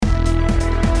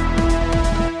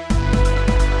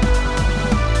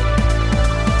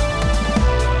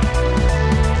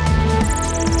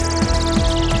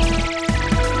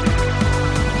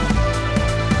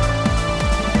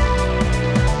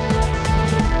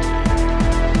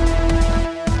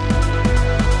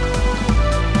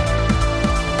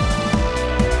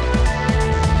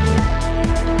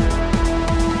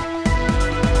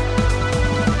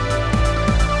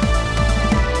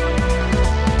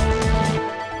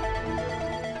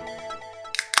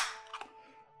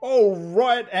All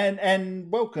right,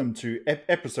 and welcome to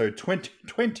episode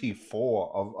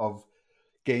 2024 of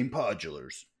Game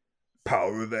Podulars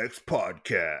Power of X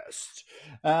podcast.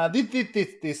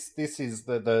 This is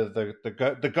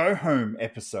the go home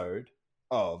episode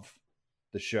of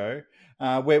the show,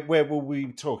 where we'll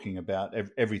be talking about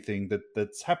everything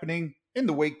that's happening in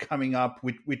the week coming up,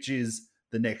 which is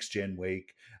the next gen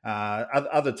week.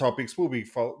 Other topics we'll be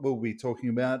talking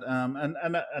about,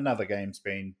 and another game's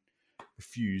been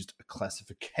refused a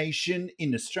classification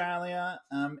in Australia.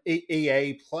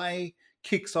 EA Play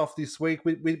kicks off this week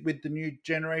with the new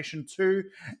Generation 2,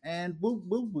 and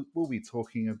we'll be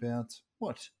talking about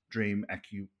what dream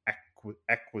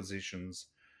acquisitions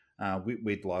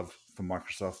we'd love for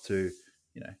Microsoft to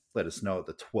let us know at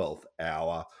the 12th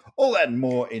hour. All that and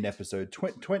more in episode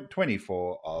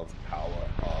 24 of Power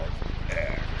of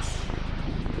X.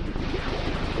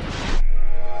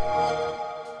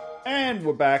 And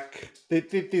we're back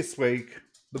this week.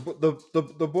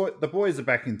 The boys are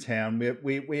back in town.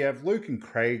 We have Luke and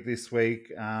Craig this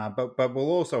week, but we'll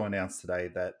also announce today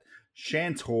that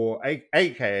Chantor,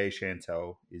 aka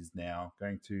Chantel, is now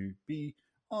going to be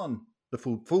on the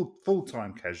full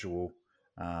time casual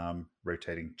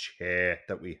rotating chair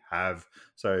that we have.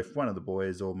 So if one of the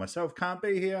boys or myself can't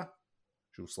be here,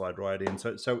 she'll slide right in.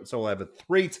 So we'll have a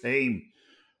 3-team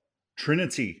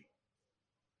trinity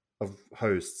of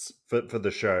hosts for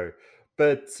the show.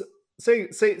 But seeing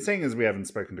as we haven't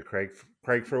spoken to Craig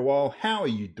for a while, how are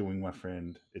you doing, my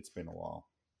friend? It's been a while.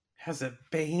 Has it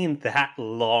been that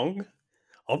long?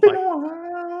 Oh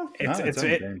my!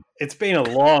 It's been a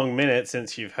long minute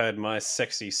since you've heard my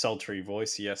sexy, sultry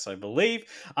voice. Yes, I believe.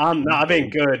 No, I've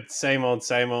been good. Same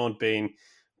old. Been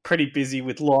pretty busy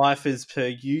with life as per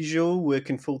usual,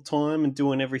 working full time and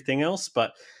doing everything else.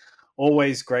 But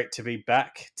always great to be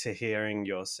back to hearing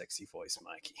your sexy voice,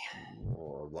 Mikey.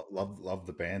 Oh, love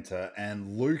the banter.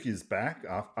 And Luke is back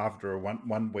after a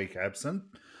one week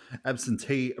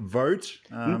absentee vote.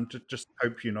 Just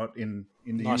hope you're not in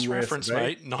the nice US reference, today.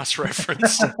 mate. Nice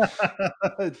reference.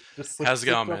 How's it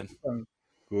going, man?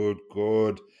 Good.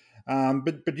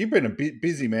 But you've been a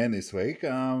busy man this week.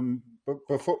 But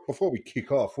before we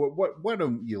kick off, why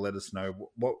don't you let us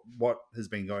know what has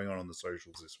been going on the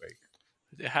socials this week?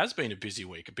 It has been a busy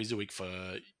week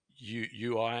for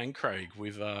you, I, and Craig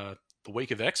with the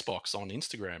week of Xbox on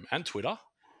Instagram and Twitter.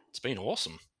 It's been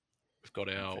awesome. We've got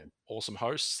our awesome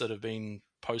hosts that have been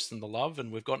posting the love,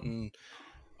 and we've gotten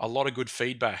a lot of good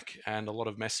feedback and a lot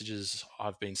of messages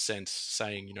I've been sent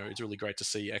saying, it's really great to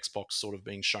see Xbox sort of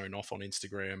being shown off on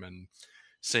Instagram and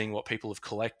seeing what people have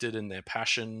collected and their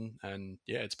passion. And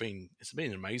yeah, it's been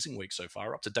an amazing week so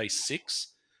far, up to day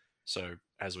 6. So,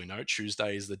 as we know,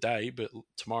 Tuesday is the day, but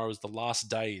tomorrow is the last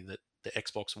day that the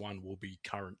Xbox One will be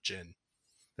current gen.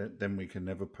 Then we can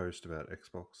never post about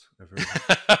Xbox ever.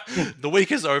 The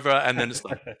week is over, and then it's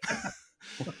done.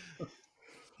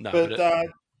 No, but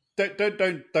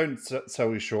don't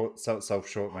sell yourself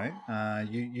short, mate.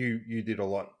 You did a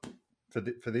lot for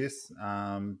this.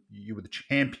 You were the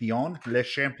champion, le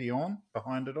champion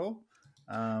behind it all.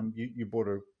 You brought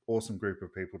an awesome group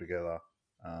of people together.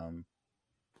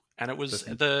 And it was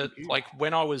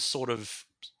when I was sort of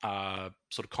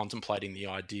contemplating the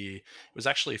idea, it was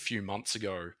actually a few months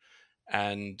ago,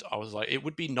 and I was like, it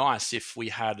would be nice if we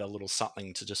had a little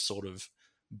something to just sort of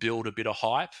build a bit of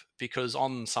hype, because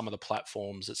on some of the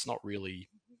platforms, it's not really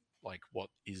like what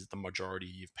is the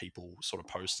majority of people sort of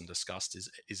post and discussed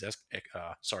is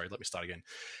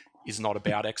not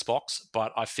about Xbox.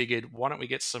 But I figured, why don't we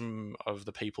get some of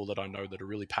the people that I know that are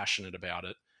really passionate about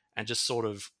it and just sort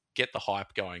of get the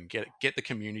hype going, get the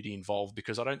community involved,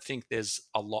 because I don't think there's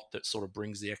a lot that sort of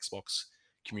brings the Xbox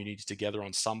community together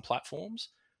on some platforms.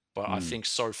 But I think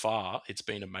so far it's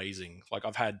been amazing. Like,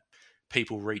 I've had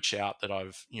people reach out that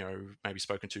I've, maybe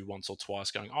spoken to once or twice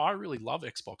going, oh, I really love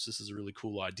Xbox. This is a really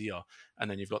cool idea.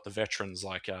 And then you've got the veterans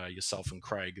like yourself and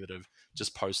Craig that have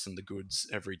just posting the goods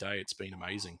every day. It's been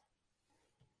amazing.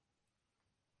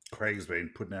 Craig's been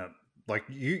putting out, like,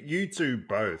 you two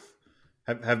both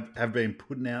have been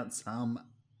putting out some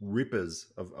rippers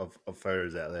of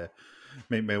photos out there.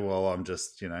 Meanwhile, I'm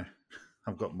just,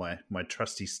 I've got my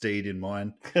trusty steed in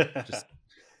mind. Just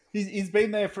he's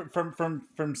been there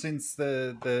from since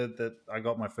the I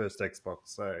got my first Xbox,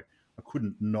 so I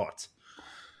couldn't not.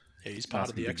 Yeah, he's part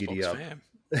of the Xbox fam.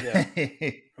 Yeah,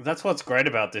 that's what's great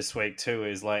about this week too.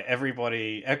 Is like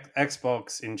everybody,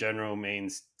 Xbox in general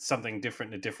means something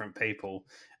different to different people,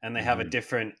 and they have a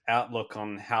different outlook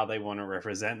on how they want to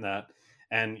represent that.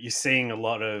 And you're seeing a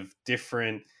lot of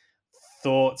different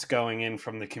thoughts going in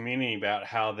from the community about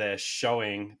how they're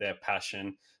showing their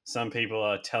passion. Some people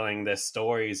are telling their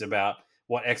stories about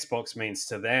what Xbox means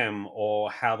to them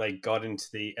or how they got into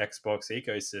the Xbox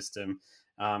ecosystem,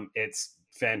 it's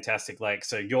fantastic. Like,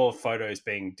 so your photos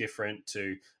being different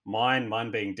to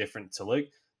mine being different to Luke,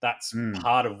 that's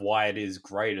part of why it is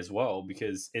great as well,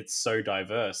 because it's so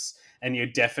diverse, and you're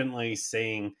definitely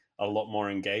seeing a lot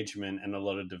more engagement and a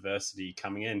lot of diversity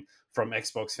coming in from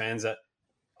Xbox fans that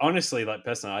honestly, like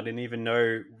personally, I didn't even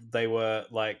know they were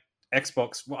like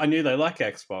Xbox. Well, I knew they like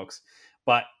Xbox,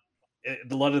 but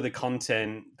a lot of the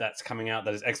content that's coming out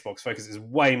that is Xbox focused is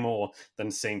way more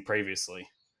than seen previously.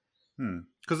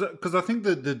 Because I think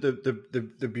the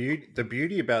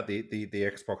beauty about the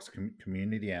Xbox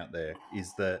community out there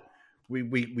is that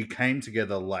we came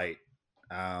together late.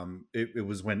 It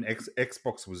was when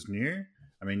Xbox was new.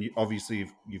 I mean, obviously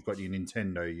you've got your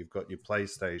Nintendo, you've got your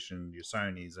PlayStation, your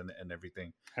Sony's, and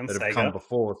everything And that Sega. have come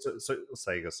before. So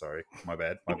Sega, sorry, my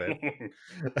bad.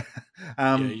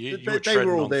 Yeah, you were they treading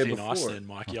were all on there thin before. ice then,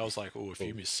 Mikey. I was like, oh, if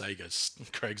you miss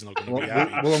Sega, Craig's not going to Well, be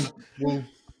happy. well,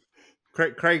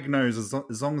 Craig knows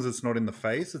as long as it's not in the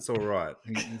face, it's all right.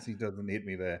 He doesn't hit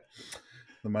me there.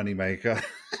 The moneymaker.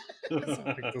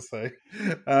 Something to say.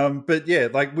 But yeah,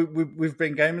 like we've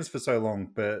been gamers for so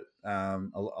long, but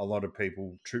a lot of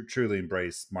people truly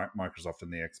embrace Microsoft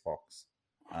and the Xbox.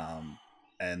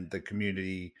 And the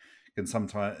community can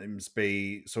sometimes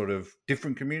be sort of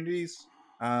different communities,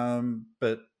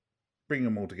 but bringing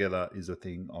them all together is a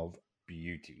thing of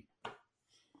beauty.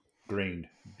 Green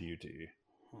beauty.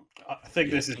 I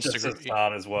think this is just a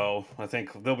start as well. I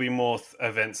think there'll be more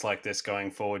events like this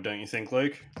going forward, don't you think,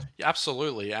 Luke? Yeah,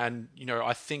 absolutely. And,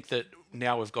 I think that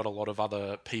now we've got a lot of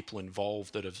other people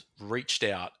involved that have reached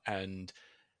out, and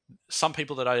some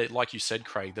people that I, like you said,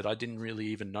 Craig, that I didn't really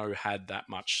even know had that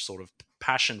much sort of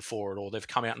passion for it, or they've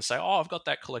come out and say, oh, I've got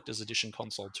that collector's edition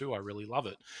console too. I really love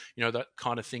it. That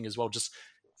kind of thing as well. Just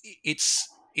it's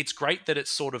great that it's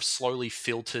sort of slowly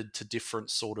filtered to different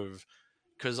sort of,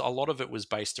 because a lot of it was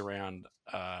based around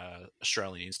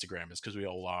Australian Instagrammers, because we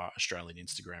all are Australian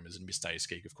Instagrammers, and Mr. Ace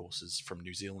Geek, of course, is from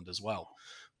New Zealand as well.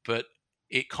 But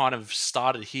it kind of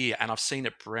started here, and I've seen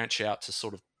it branch out to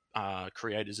sort of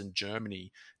creators in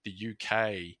Germany, the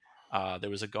UK.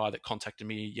 There was a guy that contacted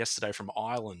me yesterday from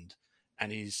Ireland,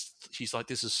 and he's like,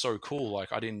 "This is so cool!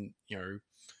 Like, I didn't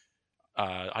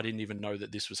even know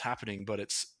that this was happening, but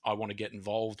I want to get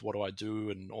involved. What do I do?"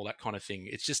 And all that kind of thing.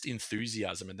 It's just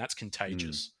enthusiasm, and that's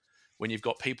contagious. When you've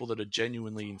got people that are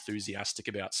genuinely enthusiastic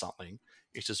about something,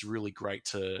 it's just really great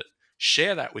to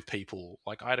share that with people.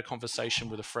 Like, I had a conversation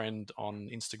with a friend on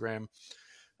Instagram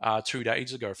 2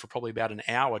 days ago for probably about an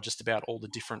hour, just about all the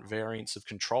different variants of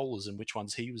controllers and which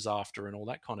ones he was after and all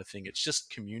that kind of thing. It's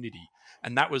just community.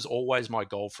 And that was always my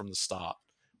goal from the start,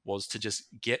 was to just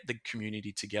get the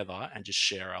community together and just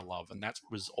share our love. And that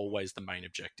was always the main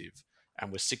objective.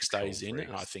 And we're 6 days in,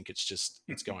 and I think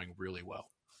it's going really well.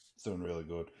 It's doing really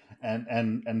good.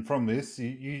 And from this,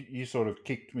 you sort of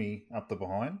kicked me up the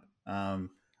behind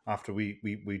after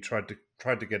we tried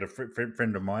to get a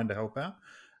friend of mine to help out.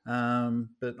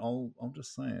 But I'll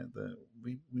just say it, that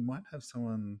we might have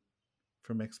someone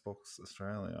from Xbox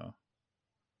Australia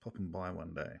popping by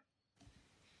one day.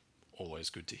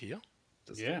 Always good to hear.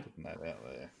 Just putting that out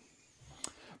there.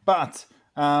 But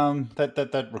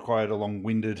that required a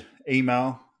long-winded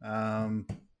email. So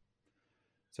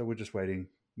we're just waiting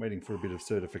for a bit of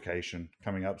certification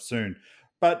coming up soon.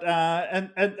 But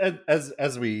and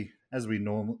as we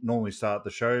normally start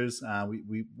the shows,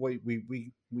 we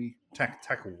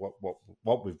tackle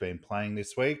what we've been playing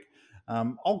this week.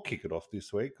 I'll kick it off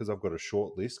this week because I've got a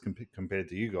short list compared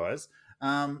to you guys.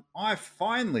 I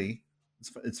finally,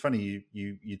 it's funny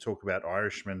you talk about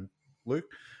Irishmen, Luke.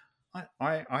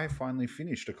 I finally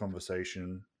finished a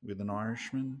conversation with an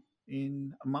Irishman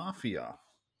in Mafia,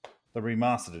 the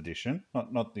remastered edition,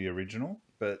 not the original.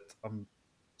 But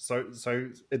so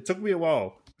it took me a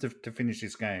while to finish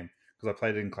this game because I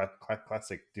played it in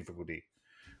classic difficulty,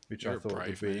 which I thought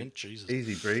would be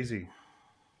easy breezy.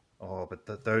 Oh, but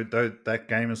that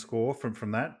gamer score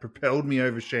from that propelled me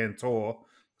over Chantor.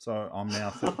 So I'm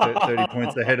now 30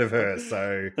 points ahead of her.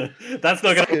 So that's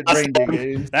not going to last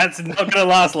long. That's not going to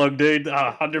last long, dude.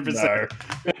 100%.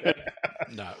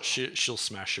 No, she'll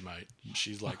smash you, mate.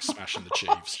 She's like smashing the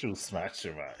Chiefs. She'll smash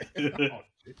you, mate. Oh,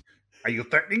 are you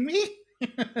threatening me?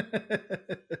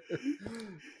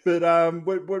 But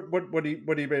what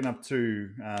have you been up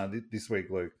to this week,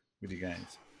 Luke, with your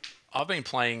games? I've been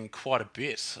playing quite a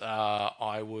bit.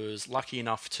 I was lucky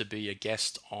enough to be a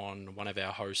guest on one of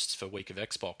our hosts for Week of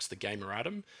Xbox, the Gamer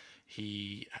Adam.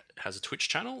 He has a Twitch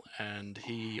channel, and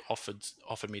he offered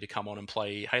me to come on and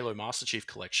play Halo Master Chief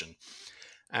Collection.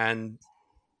 And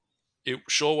it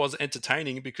sure was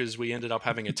entertaining because we ended up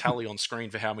having a tally on screen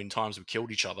for how many times we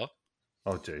killed each other.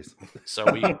 Oh, jeez. So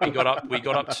we got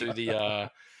up to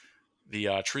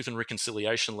the Truth and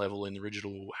Reconciliation level in the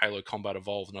original Halo Combat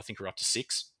Evolved, and I think we're up to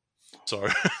 6. So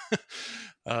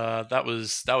that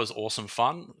was awesome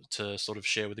fun to sort of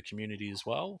share with the community as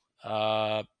well.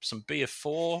 Some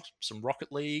BF4, some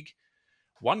Rocket League.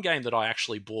 One game that I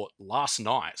actually bought last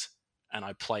night, and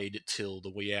I played it till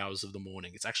the wee hours of the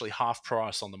morning. It's actually half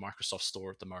price on the Microsoft Store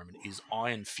at the moment. Is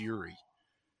Iron Fury.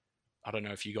 I don't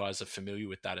know if you guys are familiar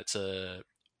with that. It's a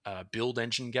build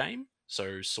engine game,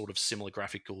 so sort of similar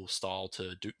graphical style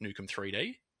to Duke Nukem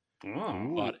 3D,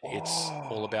 but it's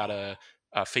all about a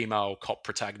female cop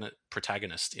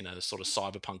protagonist in a sort of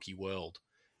cyberpunky world,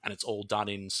 and it's all done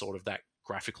in sort of that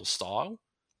graphical style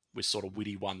with sort of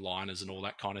witty one-liners and all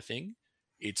that kind of thing.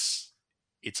 It's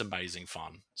amazing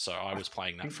fun. So I was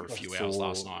playing that for a few hours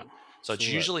last night. So it's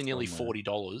usually nearly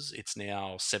 $40. It's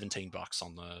now $17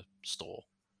 on the store.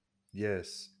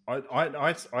 Yes,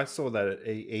 I saw that at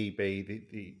EB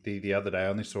the other day. I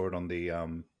only saw it on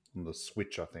the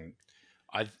Switch, I think.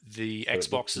 The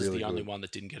Xbox is the only one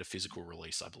that didn't get a physical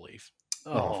release, I believe.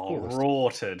 Oh,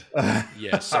 rorted.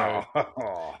 Yeah, so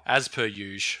as per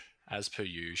usual.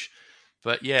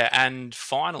 But yeah, and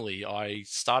finally, I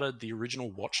started the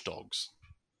original Watch Dogs.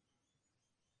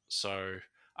 So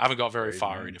I haven't got very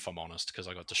far in, if I'm honest, because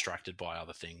I got distracted by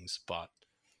other things. But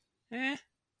the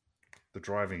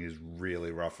driving is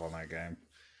really rough on that game.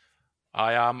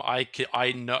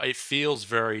 I know it feels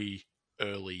very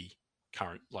early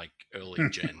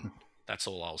gen. That's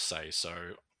all I'll say. So,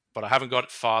 but I haven't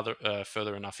got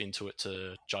further enough into it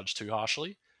to judge too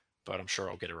harshly. But I'm sure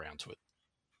I'll get around to it.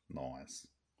 Nice.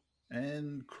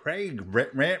 And Craig,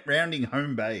 rounding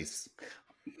home base.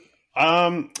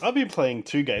 I've been playing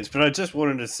 2 games, but I just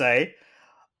wanted to say,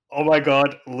 oh my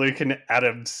god, Luke and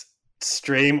Adam's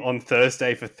stream on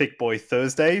Thursday for Thick Boy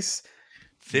Thursdays.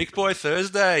 Thick Boy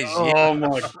Thursdays. Oh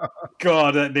my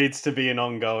god, that needs to be an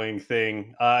ongoing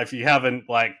thing. If you haven't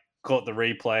caught the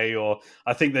replay, or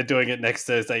I think they're doing it next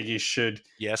Thursday, you should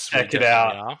check it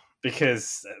out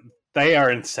because they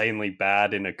are insanely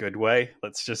bad in a good way.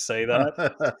 Let's just say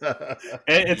that.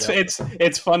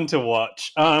 It's fun to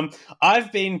watch.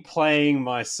 I've been playing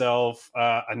myself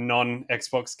a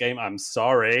non-Xbox game. I'm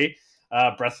sorry,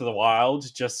 Breath of the Wild,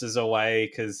 just as a way,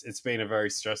 because it's been a very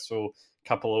stressful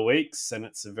couple of weeks and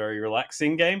it's a very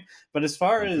relaxing game. But as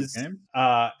far as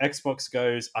Xbox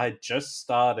goes, I just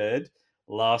started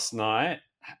last night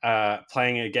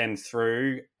playing again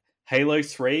through Halo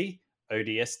 3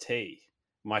 ODST.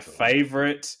 My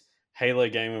favorite Halo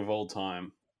game of all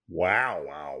time.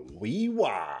 Wow.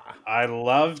 I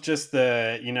love just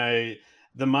the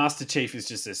Master Chief is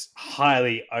just this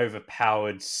highly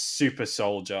overpowered super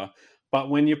soldier. But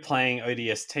when you're playing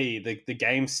ODST, the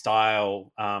game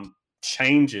style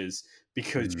changes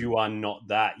because you are not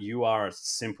that. You are a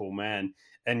simple man.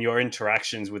 And your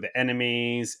interactions with the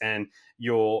enemies and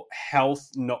your health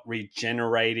not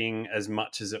regenerating as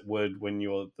much as it would when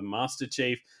you're the Master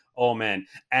Chief. Oh man,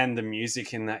 and the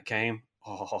music in that game.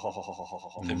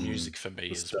 The music for me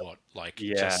is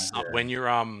just when you're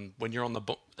on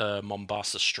the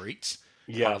Mombasa streets,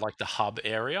 kind of like the hub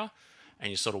area, and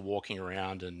you're sort of walking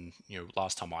around. And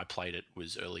last time I played it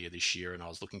was earlier this year, and I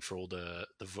was looking for all the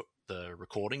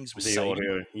recordings with the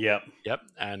audio, yep,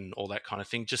 and all that kind of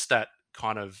thing. Just that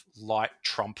kind of light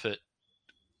trumpet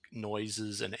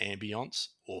noises and ambience.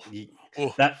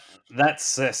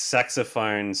 That's a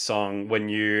saxophone song when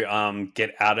you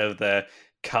get out of the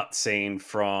cutscene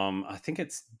from, I think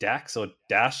it's Dax or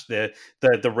Dash, the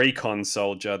recon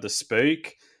soldier, the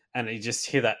spook, and you just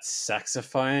hear that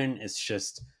saxophone. It's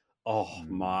just, oh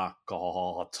my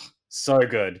god, so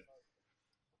good.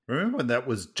 Remember when that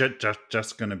was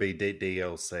just going to be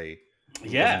DLC?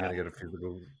 Yeah, going to get a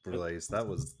physical release. That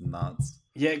was nuts.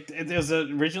 Yeah, there was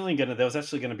actually going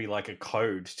to be like a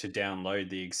code to download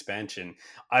the expansion.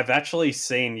 I've actually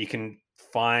seen you can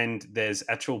find there's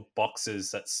actual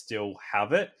boxes that still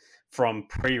have it from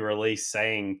pre-release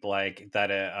saying that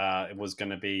it was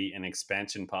going to be an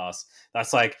expansion pass.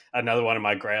 That's like another one of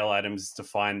my grail items to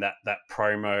find that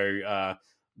promo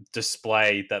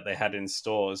display that they had in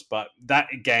stores. But that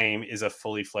game is a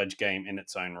fully fledged game in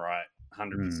its own right,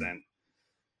 100%.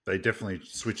 They definitely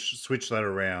switch that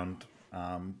around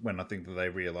when I think that they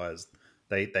realized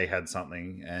they had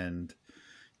something. And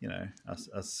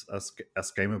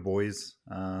us gamer boys,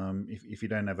 if you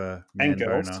don't have a man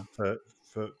boner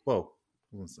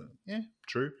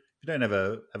true. If you don't have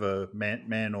a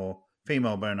man or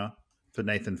female boner for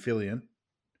Nathan Fillion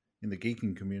in the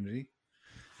geeking community,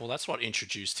 Well, that's what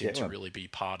introduced him Yeah, to well. really be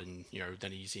part in,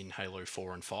 then he's in Halo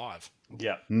 4 and 5.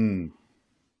 Yeah.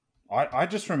 I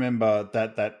just remember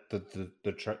that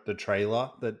the trailer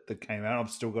that came out.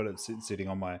 I've still got it sitting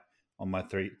on my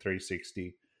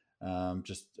 360.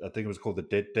 Just I think it was called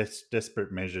the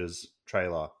Desperate Measures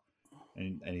trailer,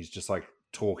 and he's just like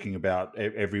talking about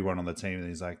everyone on the team, and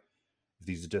he's like, "If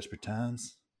these are desperate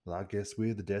times, well, I guess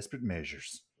we're the Desperate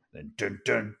Measures." Then dun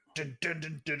dun dun dun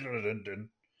dun dun dun dun. Dun.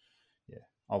 Yeah,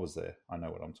 I was there. I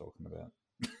know what I'm talking about.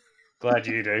 Glad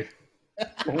you do.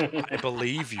 I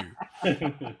believe you.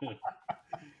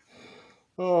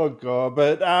 Oh god!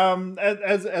 But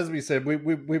as we said, we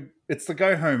it's the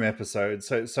go home episode.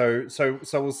 So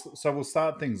we'll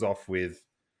start things off with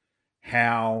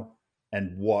how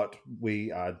and what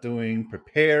we are doing,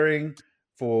 preparing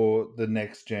for the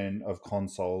next gen of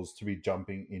consoles to be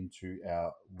jumping into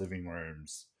our living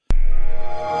rooms.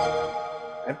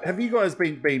 Have you guys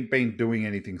been doing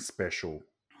anything special?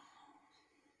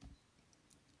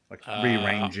 Like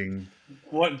rearranging?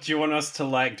 What do you want us to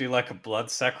like do, like a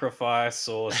blood sacrifice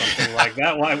or something like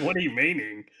that? Like, what are you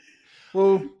meaning?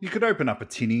 Well, you could open up a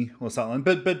tinny or something,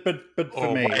 but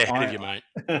for me, way ahead of you, mate.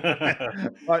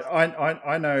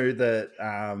 I know that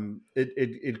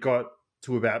it got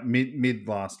to about mid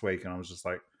last week, and I was just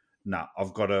like, nah,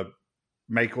 I've got to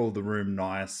make all the room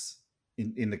nice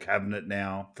in the cabinet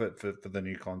now for the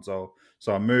new console.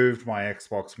 So I moved my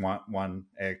Xbox One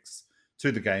X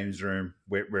to the games room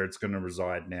where it's going to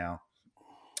reside now.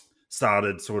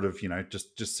 Started sort of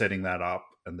just setting that up,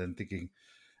 and then thinking,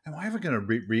 am I ever going to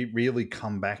really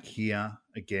come back here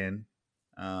again?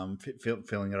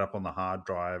 Filling it up on the hard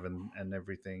drive and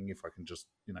everything. If I can just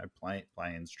play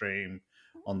and stream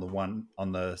on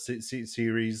the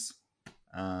series,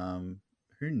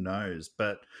 who knows?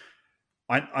 But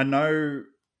I know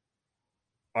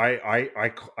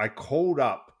I called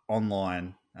up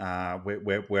online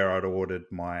where I'd ordered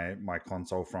my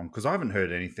console from, because I haven't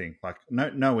heard anything, like no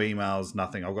emails,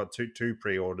 nothing. I've got two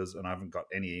pre-orders and I haven't got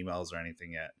any emails or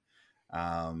anything yet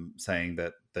saying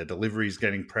that the delivery is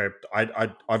getting prepped.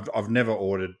 I've never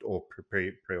ordered or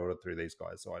pre-ordered through these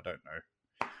guys, so I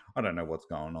don't know what's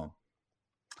going on.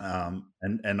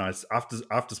 And I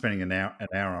after spending an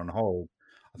hour on hold,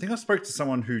 I think I spoke to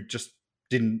someone who just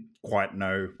didn't quite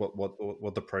know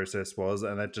what the process was,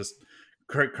 and that just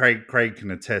Craig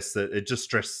can attest that it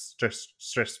just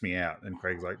stressed me out. And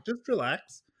Craig's like, just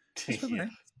relax. Yeah.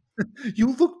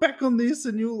 You'll look back on this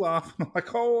and you'll laugh. And I'm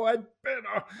like, oh, I'd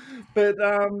better. But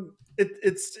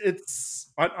it's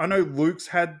I know Luke's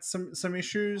had some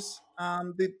issues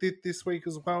this week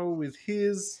as well with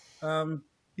his.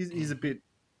 He's a bit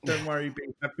don't worry,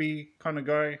 be happy kind of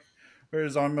guy.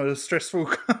 Whereas I'm a stressful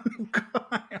kind of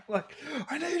guy. I'm like,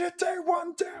 I need to do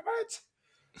one, damn it.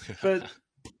 But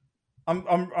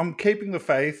I'm keeping the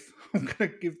faith. I'm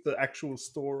gonna give the actual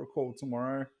store a call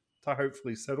tomorrow to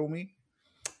hopefully settle me.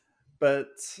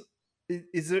 But do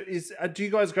you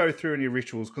guys go through any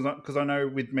rituals? Because I know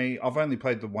with me, I've only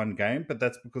played the one game, but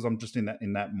that's because I'm just in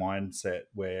that mindset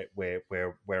where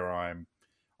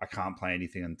I can't play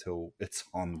anything until it's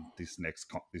on this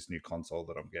new console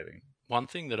that I'm getting. One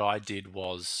thing that I did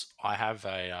was I have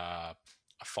a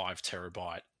 5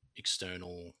 terabyte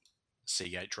external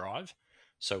Seagate drive.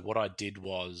 So what I did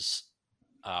was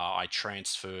I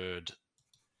transferred,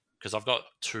 because I've got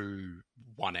two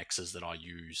 1Xs that I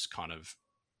use kind of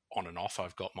on and off.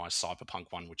 I've got my Cyberpunk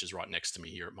one, which is right next to me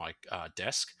here at my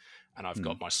desk, and I've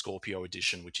got my Scorpio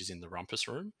edition, which is in the rumpus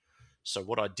room. So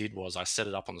what I did was I set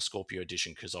it up on the Scorpio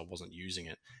edition because I wasn't using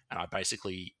it, and I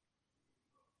basically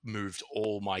moved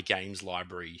all my games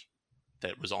library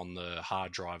that was on the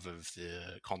hard drive of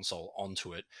the console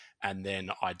onto it, and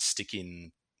then I'd stick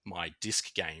in my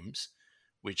disc games,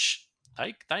 which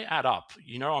they add up.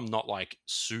 I'm not like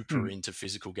super into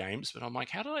physical games, but I'm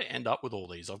like, how did I end up with all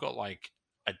these? I've got like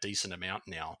a decent amount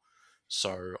now.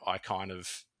 So I kind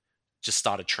of just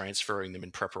started transferring them in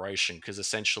preparation, because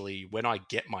essentially when I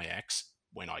get my X,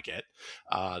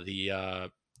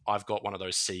 I've got one of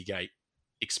those Seagate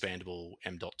expandable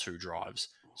M.2 drives.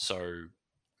 So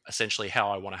essentially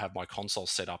how I want to have my console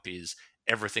set up is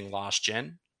everything last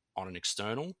gen on an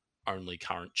external, only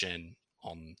current gen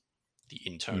on the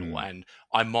internal. And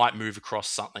I might move across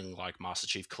something like Master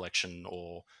Chief Collection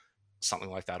or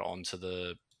something like that onto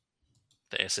the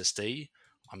SSD.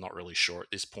 I'm not really sure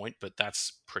at this point, but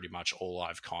that's pretty much all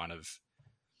I've kind of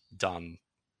done.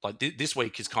 Like this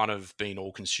week has kind of been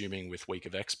all consuming with Week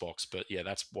of Xbox, but yeah,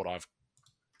 that's what I've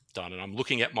done. And I'm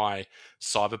looking at my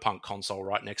Cyberpunk console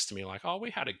right next to me like, oh, we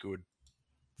had a good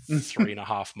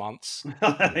 3.5 months.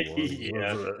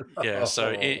 Yeah. Yeah,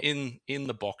 so in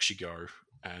the box you go.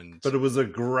 And But it was a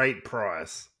great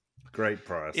price. Great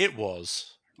price. it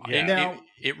was. Yeah.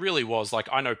 It really was. Like,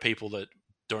 I know people that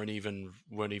weren't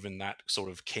even that sort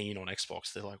of keen on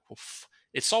Xbox. They're like, well,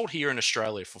 it sold here in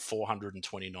Australia for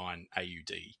 429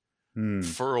 AUD.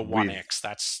 For a One X,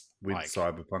 that's with like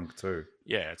Cyberpunk too.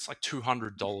 Yeah, it's like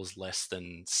 $200 less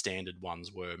than standard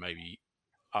ones were maybe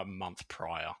a month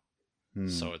prior.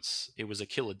 So it was a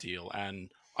killer deal, and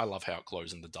I love how it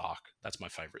glows in the dark. That's my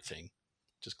favorite thing.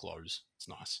 Just glows. It's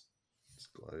nice. It's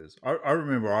glows. I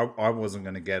remember I wasn't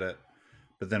going to get it,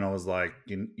 but then I was like,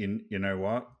 you know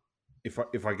what?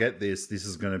 If I get this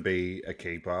is going to be a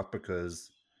keeper because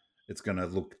it's going to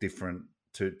look different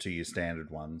to your standard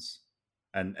ones.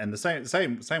 And the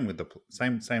same with the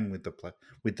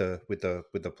with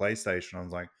the PlayStation. I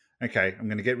was like, okay, I'm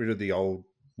going to get rid of the old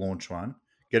launch one,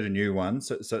 get a new one,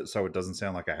 so it doesn't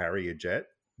sound like a Harrier jet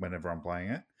whenever I'm playing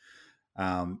it.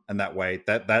 And that way,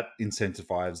 that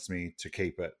incentivizes me to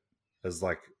keep it as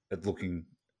like it looking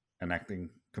and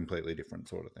acting completely different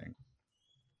sort of thing.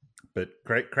 But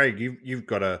Craig, you've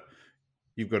got a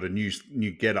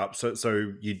new get up,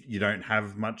 so you don't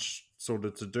have much sort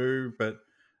of to do, but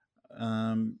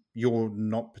you're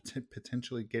not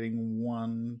potentially getting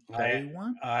one day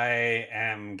one. I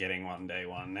am getting one day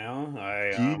one now.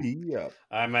 Giddy up.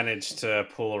 I managed to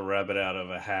pull a rabbit out of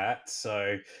a hat,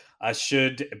 so I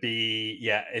should be.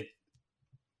 Yeah,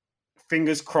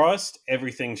 fingers crossed.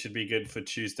 Everything should be good for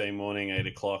Tuesday morning,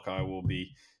 8:00. I will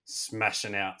be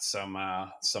smashing out some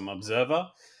Observer.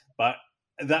 But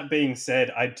that being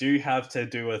said, I do have to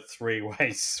do a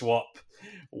 3-way swap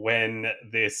when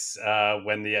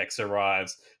the X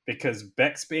arrives, because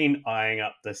Beck's been eyeing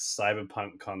up the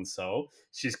Cyberpunk console.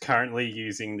 She's currently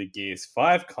using the Gears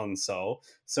 5 console,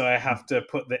 so I have to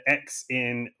put the X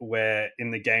in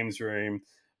the games room,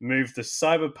 move the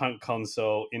Cyberpunk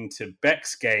console into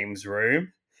Beck's games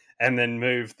room, and then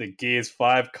move the Gears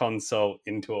 5 console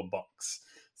into a box.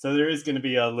 So there is going to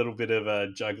be a little bit of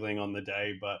a juggling on the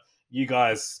day, but you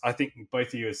guys, I think both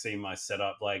of you have seen my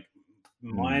setup. Like,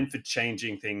 mine for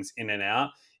changing things in and out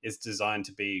is designed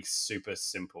to be super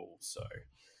simple.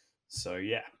 So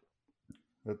yeah.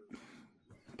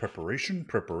 Preparation.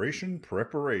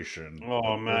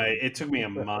 Oh, mate, it took me a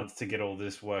month to get all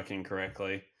this working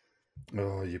correctly.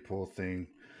 Oh, you poor thing.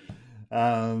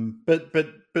 But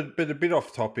a bit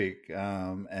off topic,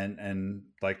 and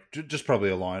like just probably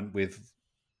aligned with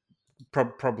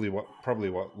probably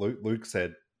what Luke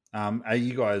said. Are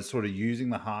you guys sort of using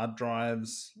the hard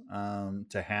drives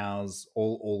to house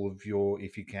all of your,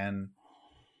 if you can,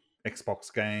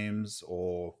 Xbox games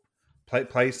or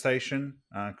PlayStation?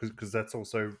 Because that's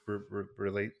also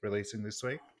releasing this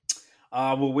week.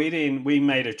 Well, we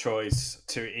made a choice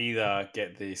to either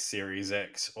get the Series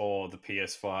X or the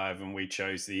PS5, and we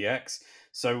chose the X.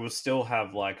 So we'll still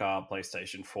have like our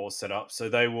PlayStation 4 set up, so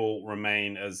they will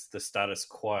remain as the status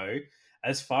quo.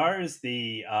 As far as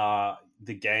the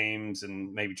games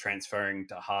and maybe transferring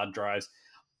to hard drives,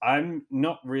 I'm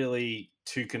not really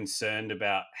too concerned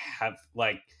about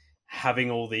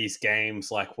having all these games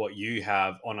like what you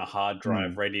have on a hard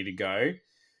drive ready to go.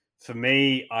 For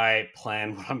me, I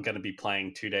plan what I'm going to be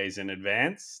playing 2 days in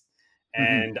advance,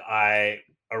 and I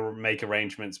make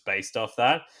arrangements based off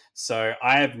that. So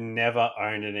I have never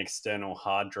owned an external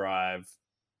hard drive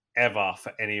ever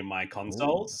for any of my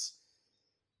consoles.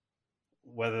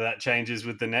 Whether that changes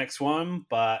with the next one,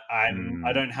 but I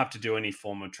don't have to do any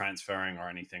form of transferring or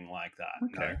anything like that.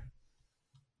 Okay.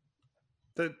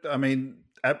 No. I mean,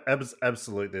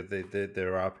 absolutely.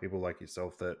 There are people like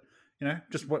yourself that,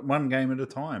 just one game at a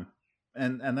time,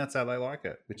 and that's how they like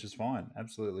it, which is fine,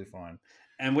 absolutely fine.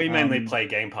 And we mainly play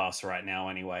Game Pass right now,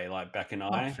 anyway. Like Beck and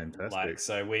I, fantastic.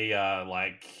 So we are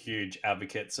like huge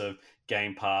advocates of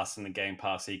Game Pass and the Game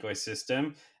Pass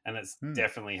ecosystem, and it's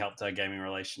definitely helped our gaming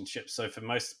relationship. So for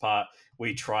most part,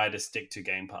 we try to stick to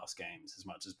Game Pass games as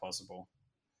much as possible.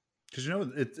 Because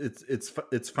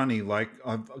it's funny, like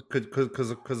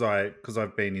because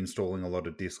I've been installing a lot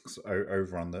of discs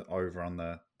over on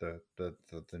the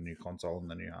new console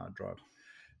and the new hard drive.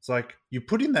 It's like you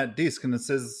put in that disc and it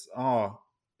says,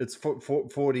 it's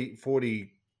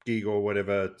 40 gig or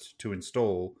whatever to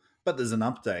install, but there's an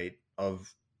update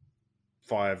of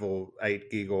 5 or 8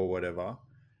 gig or whatever,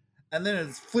 and then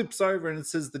it flips over and it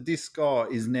says the disc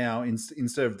is now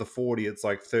instead of the 40, it's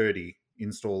like 30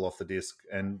 install off the disc,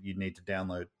 and you need to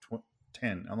download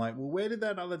 10. I'm like, well, where did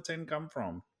that other 10 come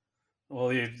from?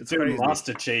 Well, you do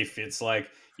Master Chief. It's like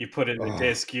you put in the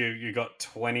disc, you got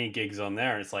 20 gigs on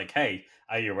there, and it's like, hey,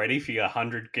 are you ready for your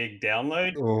 100 gig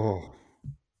download?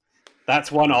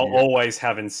 That's one I'll always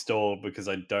have installed because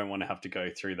I don't want to have to go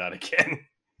through that again.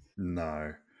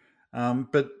 No.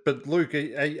 But Luke,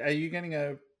 are you getting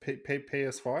a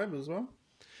PS5 as well?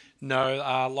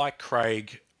 No, like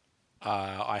Craig,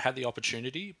 I had the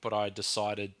opportunity, but I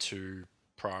decided to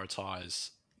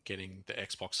prioritize getting the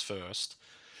Xbox first.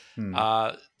 Hmm.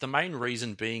 The main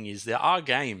reason being is there are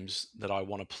games that I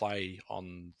want to play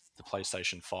on the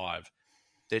PlayStation 5.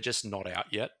 They're just not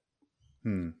out yet.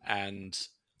 Hmm. And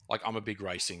like, I'm a big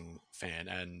racing fan,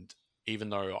 and even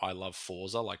though I love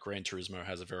Forza, like Gran Turismo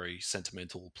has a very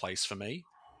sentimental place for me.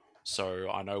 So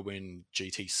I know when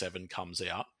GT7 comes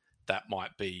out, that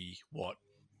might be what,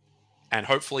 and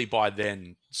hopefully by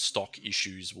then stock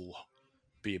issues will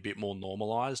be a bit more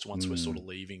normalized once we're sort Hmm. of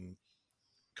leaving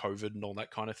COVID and all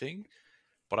that kind of thing.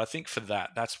 But I think for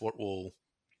that, that's what will,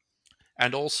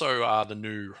 and also the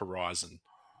new Horizon,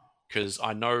 because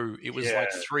I know it was Yeah.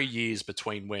 like 3 years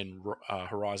between when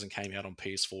Horizon came out on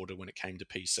PS4 to when it came to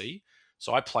PC.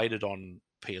 So I played it on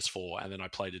PS4 and then I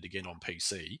played it again on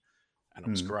PC, and it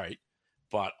was Hmm. great.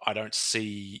 But I don't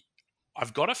see.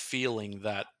 I've got a feeling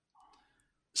that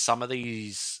some of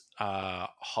these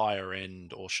higher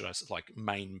end, or should I say, like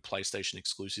main PlayStation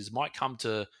exclusives, might come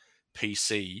to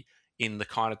PC in the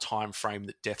kind of time frame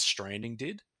that Death Stranding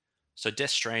did. So Death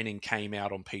Stranding came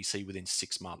out on PC within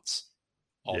 6 months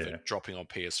of it Yeah. dropping on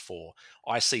PS4.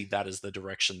 I see that as the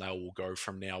direction they will go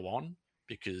from now on,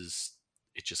 because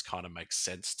it just kind of makes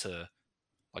sense to,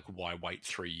 like, why wait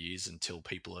 3 years until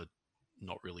people are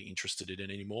not really interested in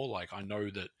it anymore? Like, I know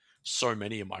that so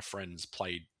many of my friends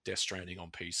played Death Stranding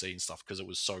on PC and stuff because it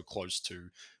was so close to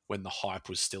when the hype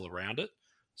was still around it.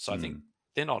 So I think Hmm.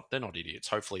 they're not idiots.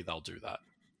 Hopefully they'll do that.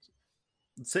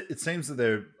 It seems that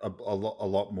they're a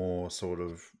lot more sort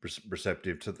of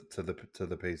receptive to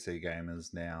the PC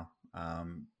gamers now,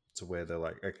 to where they're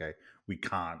like, okay, we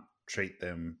can't treat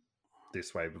them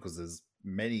this way because there's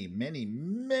many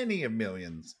of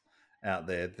millions out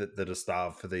there that are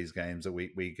starved for these games that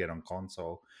we get on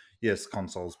console. Yes,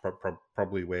 console's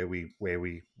probably where we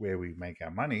make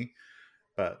our money,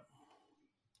 but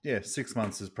yeah, 6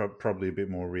 months is probably a bit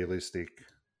more realistic,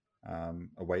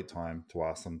 a wait time to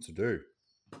ask them to do.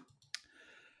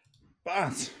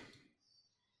 But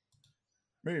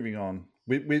moving on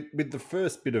with the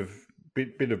first bit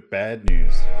of bad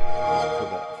news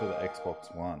for the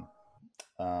Xbox One,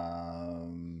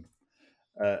 um,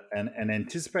 an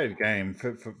anticipated game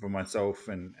for myself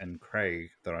and Craig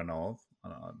that I know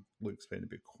of. Luke's been a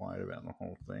bit quiet about the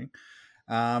whole thing.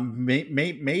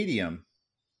 Medium,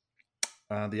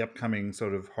 the upcoming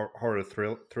sort of horror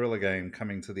thriller game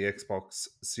coming to the Xbox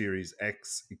Series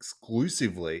X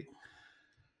exclusively,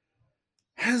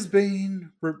 has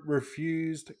been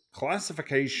refused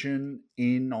classification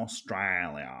in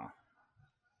Australia.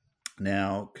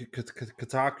 Now,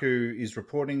 Kotaku is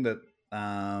reporting that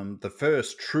the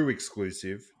first true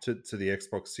exclusive to the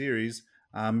Xbox Series,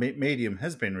 Medium,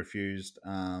 has been refused.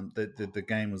 The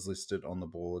game was listed on the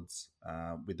boards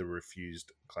with a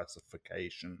refused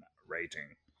classification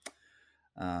rating.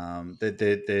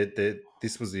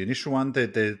 This was the initial one.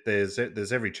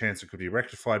 There's every chance it could be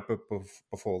rectified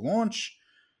before launch,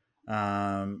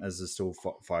 as there's still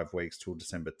 5 weeks till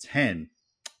December 10.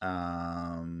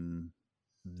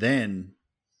 Then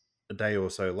a day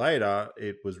or so later,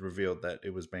 it was revealed that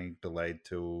it was being delayed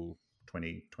till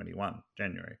 2021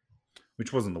 January,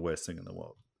 which wasn't the worst thing in the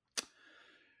world.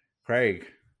 Craig,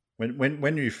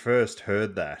 when you first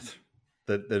heard that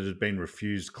it had been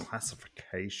refused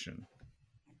classification,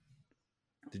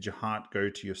 did your heart go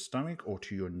to your stomach or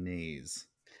to your knees?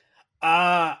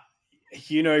 Uh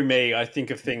you know me, I think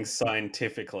of things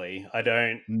scientifically. I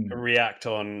don't Mm. react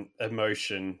on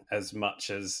emotion as much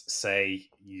as, say,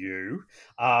 you.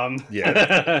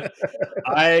 Yeah.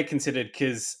 I considered,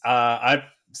 because I've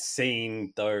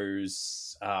seen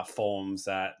those forms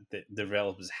that the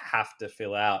developers have to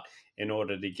fill out in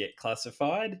order to get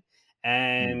classified, Mm.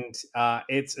 and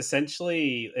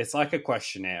it's like a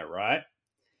questionnaire, right?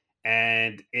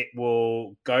 And it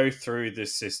will go through the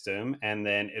system, and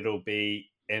then it'll be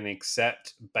an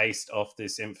accept based off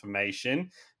this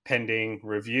information, pending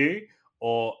review,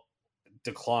 or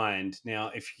declined. Now,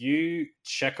 if you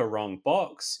check a wrong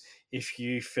box, if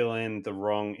you fill in the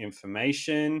wrong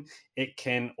information, it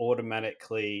can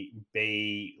automatically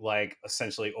be like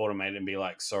essentially automated and be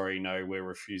like, sorry, no, we're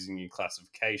refusing you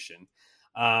classification.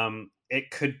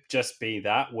 It could just be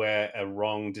that, where a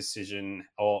wrong decision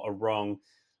or a wrong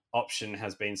option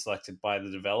has been selected by the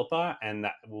developer, and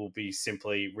that will be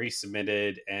simply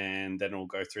resubmitted, and then it'll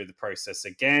go through the process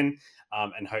again,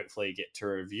 and hopefully get to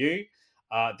review.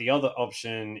 The other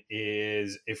option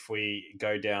is if we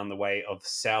go down the way of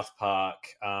South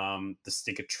Park, The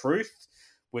Stick of Truth,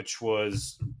 which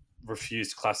was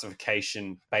refused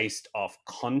classification based off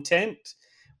content,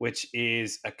 which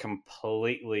is a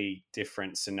completely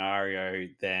different scenario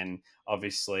than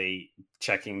obviously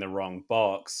checking the wrong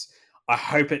box. I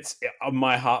hope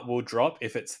my heart will drop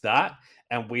if it's that,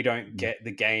 and we don't get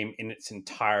the game in its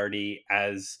entirety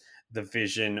as the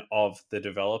vision of the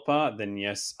developer. Then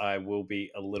yes, I will be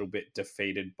a little bit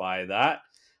defeated by that.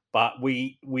 But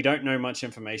we don't know much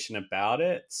information about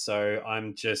it, so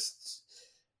I'm just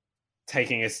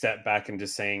taking a step back and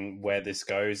just seeing where this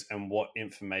goes and what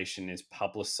information is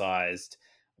publicized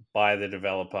by the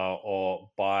developer or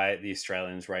by the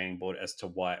Australians rating board as to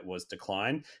why it was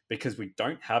declined, because we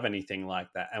don't have anything like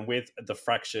that. And with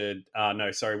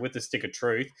the with the Stick of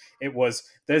Truth,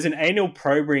 there's an anal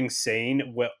probing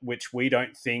scene which we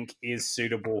don't think is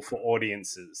suitable for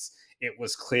audiences. It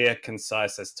was clear,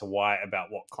 concise as to why,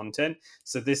 about what content.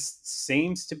 So this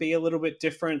seems to be a little bit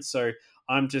different. So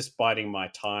I'm just biding my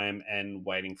time and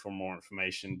waiting for more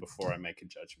information before I make a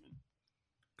judgment.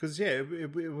 Because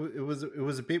it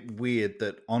was a bit weird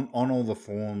that on all the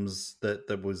forms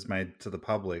that was made to the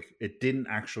public, it didn't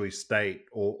actually state,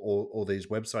 or these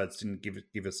websites didn't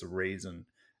give us a reason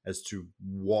as to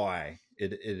why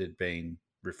it had been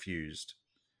refused.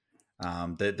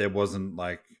 There wasn't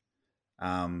like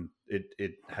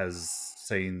it has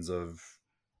scenes of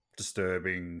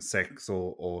disturbing sex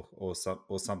or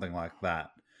something like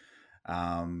that.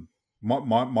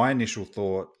 My initial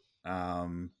thought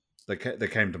that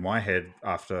came to my head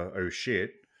after oh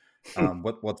shit,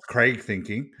 what's Craig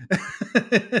thinking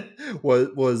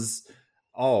was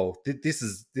this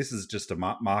is just a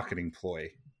marketing ploy.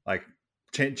 Like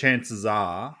chances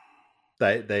are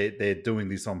they're doing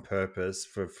this on purpose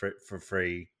for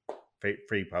free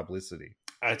publicity.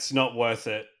 It's not worth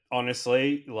it,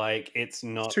 honestly. Like, it's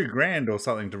not. It's $2,000 or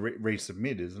something to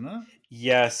resubmit, isn't it?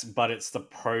 Yes, but it's the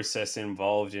process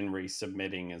involved in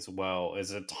resubmitting as well.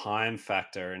 There's a time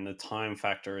factor, and the time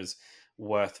factor is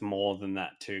worth more than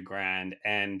that $2,000.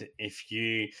 And if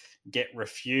you get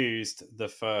refused the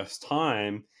first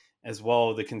time as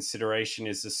well, the consideration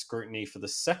is the scrutiny for the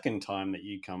second time that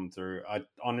you come through. I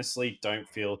honestly don't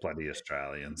feel bloody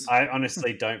Australians. I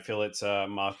honestly don't feel it's a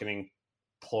marketing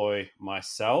ploy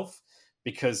myself,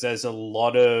 because there's a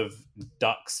lot of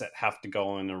ducks that have to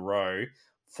go in a row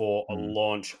for a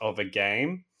launch of a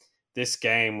game. This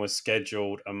game was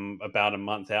scheduled about a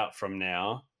month out from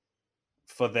now.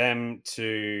 For them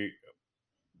to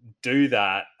do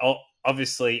that,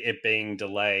 obviously it being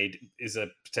delayed is a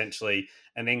potentially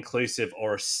an inclusive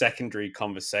or a secondary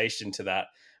conversation to that.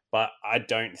 But I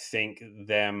don't think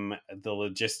the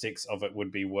logistics of it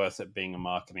would be worth it being a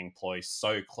marketing ploy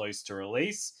so close to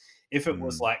release. If it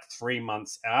was like 3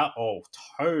 months out,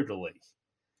 totally.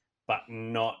 But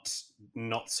not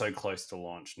so close to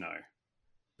launch, no.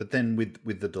 But then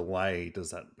with the delay,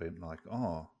 does that mean like,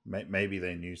 maybe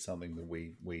they knew something that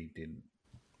we didn't?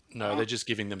 No, they're just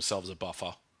giving themselves a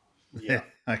buffer. Yeah.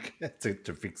 Okay,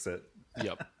 to fix it.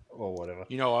 Yep. Or whatever.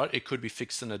 You know what? It could be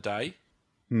fixed in a day,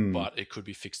 but it could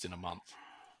be fixed in a month.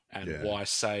 And why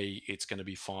say it's going to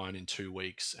be fine in 2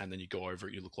 weeks and then you go over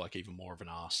it, you look like even more of an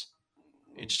ass.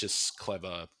 It's just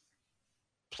clever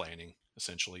planning,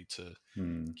 essentially, to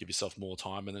give yourself more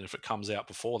time. And then if it comes out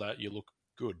before that, you look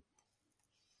good.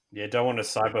 Yeah, don't want a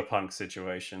cyberpunk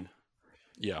situation.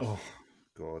 Yeah. Oh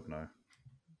God, no.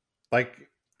 Like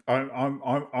I'm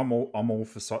all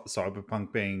for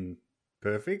cyberpunk being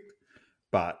perfect,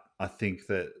 but I think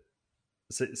that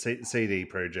CD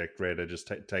Projekt Red are just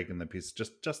taking the piss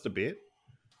just a bit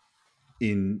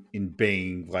in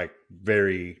being like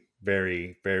very,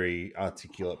 very, very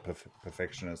articulate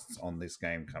perfectionists on this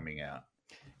game coming out.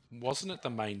 Wasn't it the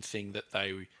main thing that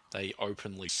they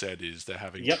openly said is they're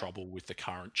having trouble with the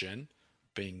current gen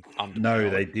being underpowered? No,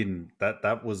 they didn't.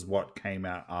 That was what came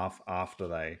out after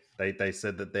they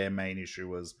said that their main issue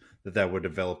was that they were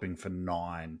developing for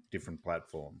 9 different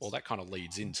platforms. Well, that kind of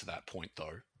leads into that point,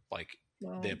 though. Like,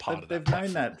 they're part of that. They've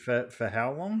known that for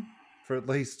how long? For at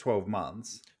least 12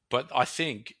 months. But I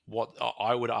think what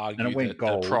I would argue that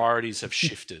the priorities have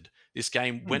shifted. This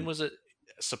game, when was it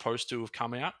supposed to have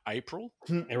come out? April?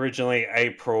 Originally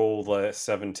April the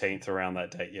 17th, around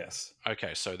that date, yes.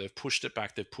 Okay, so they've pushed it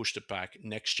back.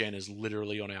 Next gen is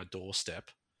literally on our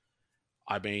doorstep.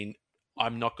 I mean,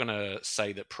 I'm not going to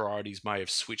say that priorities may have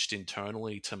switched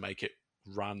internally to make it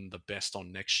run the best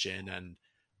on next gen, and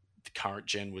the current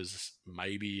gen was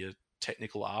maybe a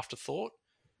technical afterthought,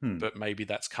 but maybe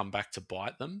that's come back to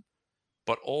bite them.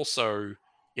 But also,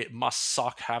 it must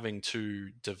suck having to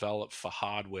develop for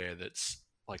hardware that's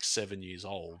like 7 years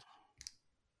old,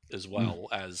 as well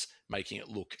as making it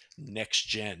look next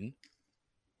gen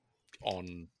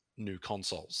on new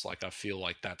consoles. Like, I feel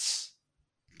like that's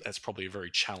probably a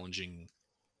very challenging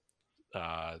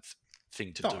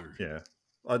thing to do. Yeah,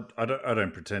 I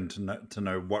don't pretend to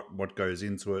know what goes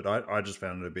into it. I just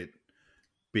found it a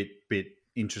bit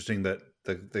interesting that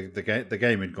the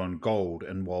game had gone gold,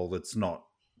 and while it's not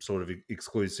sort of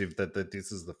exclusive that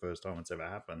this is the first time it's ever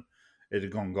happened, it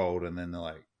had gone gold, and then they're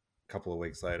like a couple of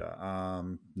weeks later, I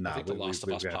think The Last of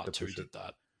Us have Part to 2 push did it.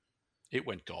 that. It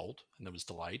went gold and then was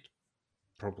delayed.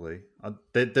 Probably.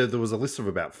 There was a list of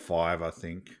about 5, I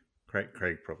think.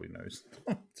 Craig probably knows.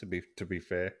 to be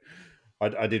fair,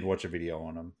 I did watch a video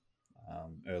on them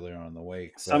earlier on in the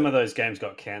week. Some of those games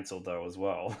got cancelled though as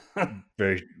well.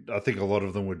 I think a lot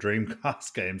of them were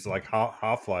Dreamcast games. Like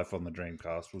Half-Life on the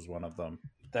Dreamcast was one of them.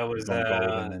 There was Gone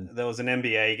gold and then there was an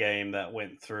NBA game that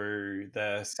went through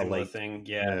the similar Elite. thing.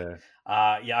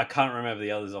 I can't remember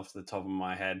the others off the top of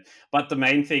my head. But the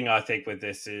main thing I think with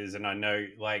this is, and I know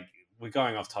like we're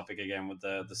going off topic again with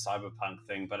the cyberpunk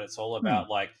thing, but it's all about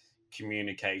like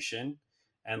communication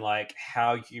and like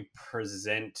how you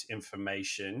present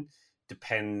information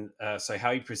so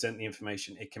how you present the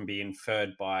information, it can be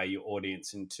inferred by your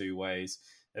audience in 2 ways.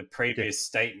 A previous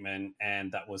statement,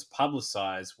 and that was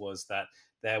publicized, was that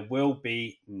there will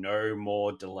be no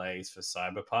more delays for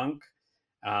Cyberpunk.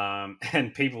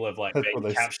 And people have like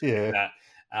been capturing that.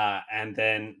 And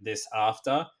then this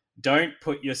after, don't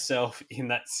put yourself in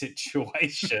that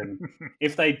situation.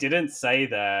 If they didn't say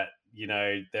that,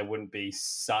 there wouldn't be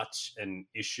such an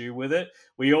issue with it.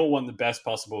 We all want the best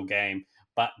possible game,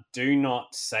 but do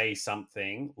not say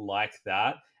something like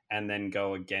that and then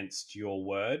go against your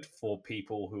word for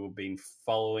people who have been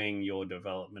following your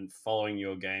development, following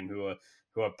your game, who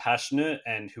are passionate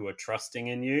and who are trusting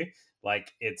in you.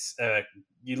 Like it's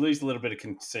you lose a little bit of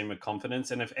consumer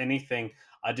confidence, and if anything,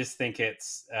 I just think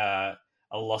it's a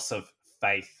loss of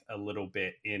faith a little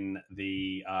bit in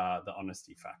the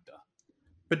honesty factor.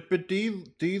 But do you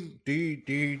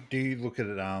look at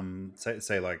it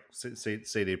say like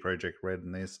CD Projekt Red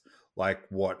and this, like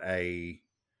what's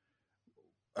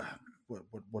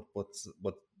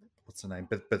the name?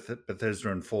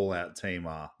 Bethesda and Fallout team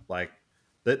are like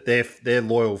that. They're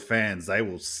loyal fans. They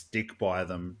will stick by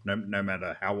them no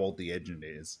matter how old the engine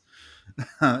is.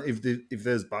 If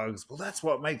there's bugs, well, that's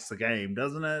what makes the game,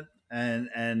 doesn't it?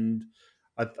 And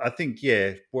I think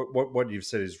what you've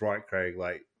said is right, Craig.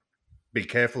 Like, be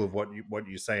careful of what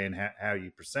you say and how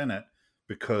you present it,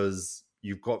 because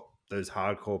you've got those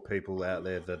hardcore people out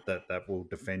there that will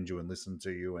defend you and listen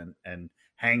to you and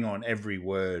hang on every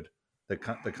word that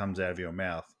comes out of your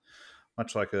mouth,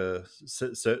 much like a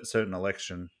certain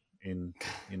election in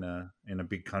a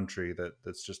big country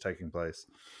that's just taking place.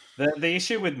 The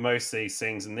issue with most of these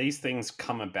things, and these things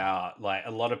come about, like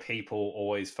a lot of people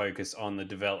always focus on the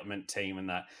development team and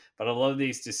that, but a lot of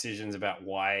these decisions about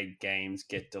why games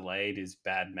get delayed is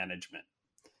bad management.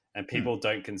 And people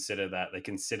don't consider that. They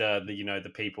consider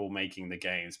the people making the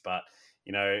games. But,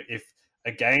 if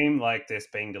a game like this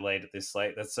being delayed at this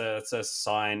late, that's a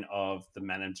sign of the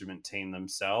management team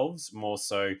themselves, more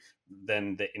so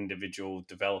than the individual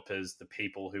developers, the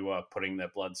people who are putting their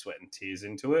blood, sweat, and tears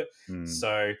into it.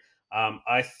 So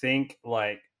I think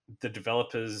like the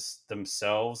developers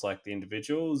themselves, like the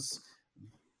individuals,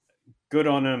 good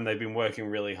on them. They've been working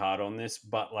really hard on this,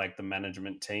 but like the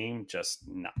management team, just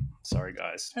no. Sorry,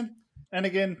 guys. And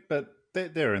again, but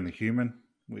they're only human.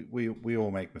 We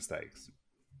all make mistakes.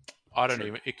 I don't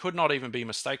even. It could not even be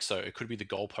mistakes, though. It could be the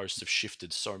goalposts have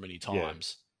shifted so many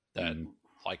times that,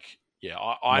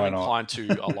 I'm inclined to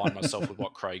align myself with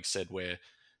what Craig said, where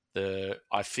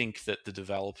I think that the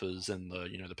developers and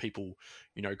the people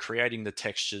creating the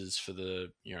textures for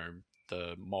the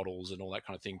models and all that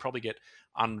kind of thing probably get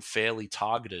unfairly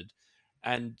targeted,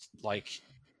 and like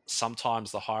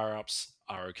sometimes the higher ups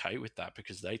are okay with that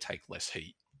because they take less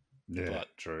heat. Yeah, but,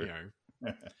 true.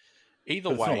 Either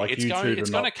way, like it's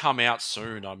going to come out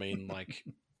soon. I mean, like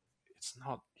it's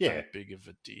not that big of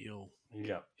a deal.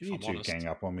 Yeah, YouTube gang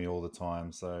up on me all the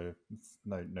time, so it's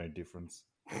no difference.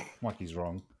 Mikey's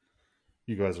wrong.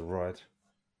 You guys are right.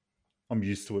 I'm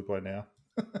used to it by now.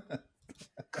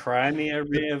 Cry me a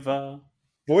river.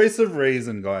 Voice of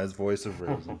reason, guys. Voice of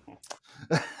reason.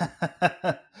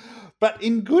 But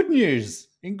in good news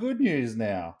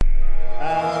now,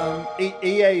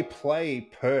 EA Play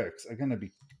perks are going to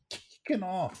be kicking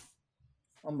off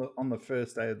on the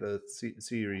first day of the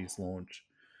series launch,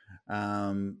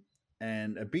 and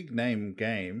a big name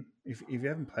game. If you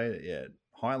haven't played it yet,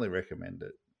 highly recommend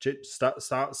it. Star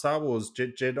Wars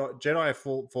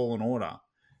Jedi Fallen Order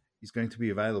is going to be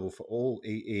available for all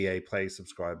EA Play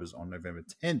subscribers on November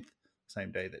 10th,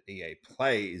 same day that EA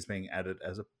Play is being added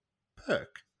as a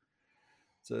perk.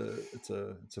 it's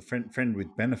a friend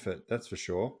with benefit, that's for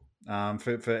sure.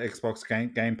 For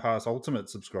Xbox Game Pass Ultimate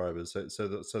subscribers, so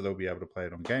they'll be able to play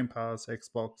it on Game Pass,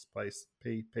 Xbox,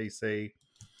 PC,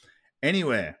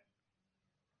 anywhere.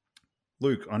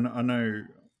 Luke, I know.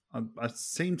 I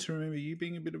seem to remember you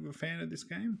being a bit of a fan of this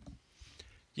game.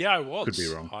 Yeah, I was. Could be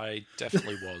wrong. I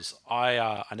definitely was.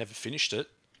 I never finished it.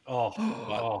 I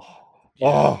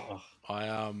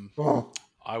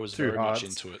was very much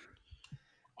into it.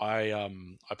 I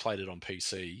played it on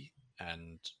PC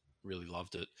and really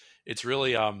loved it. It's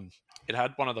really it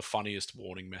had one of the funniest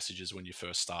warning messages when you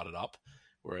first started up,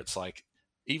 where it's like,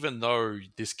 even though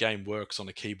this game works on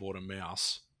a keyboard and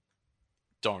mouse,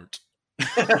 don't.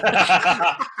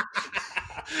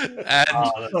 And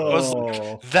I was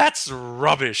like, that's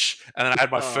rubbish. And then I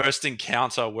had my first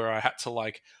encounter where I had to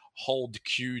like hold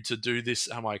Q to do this.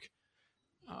 I'm like,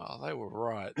 oh, they were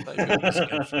right. They built this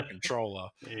game for a controller.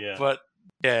 Yeah. But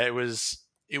yeah, it was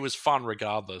fun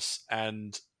regardless.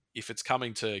 And if it's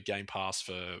coming to Game Pass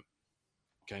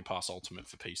Ultimate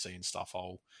for PC and stuff,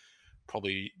 I'll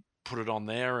probably put it on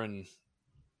there and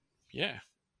yeah.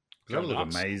 That would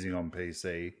look amazing on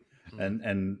PC.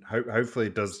 And hopefully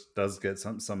it does get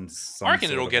some I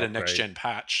reckon it'll get upgrade. a next gen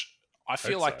patch. I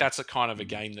feel like that's a kind of a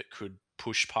game that could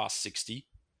push past 60,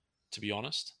 to be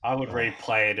honest. I would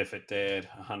replay it if it did,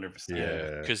 100%.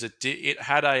 Yeah, because it did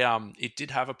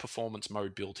have a performance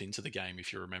mode built into the game,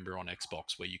 if you remember, on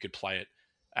Xbox, where you could play it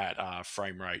at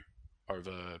frame rate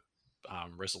over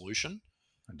resolution.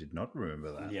 I did not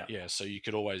remember that. Yeah, so you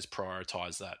could always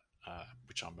prioritize that,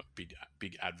 which I'm a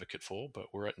big advocate for. But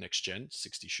we're at next gen;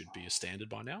 60 should be a standard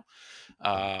by now.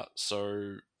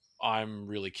 So I'm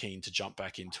really keen to jump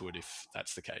back into it if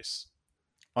that's the case.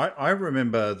 I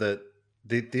remember that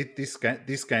this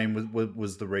game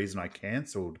was the reason I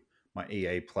cancelled my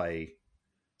EA Play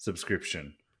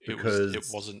subscription, because it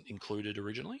wasn't included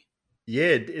originally.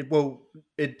 Yeah,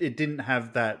 it didn't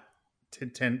have that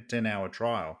 10 hour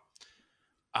trial.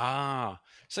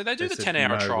 So they do the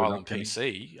 10-hour trial on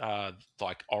PC.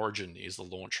 Like Origin is the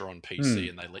launcher on PC,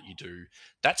 and they let you do.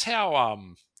 That's how.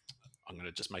 I'm going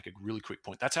to just make a really quick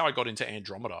point. That's how I got into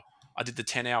Andromeda. I did the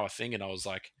 10-hour thing, and I was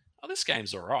like, "Oh, this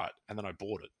game's all right," and then I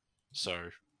bought it. So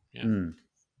yeah.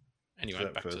 Anyway, so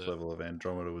that back first to level of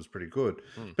Andromeda was pretty good.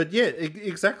 But yeah,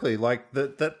 exactly. Like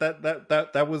that's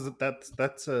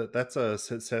a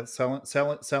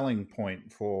selling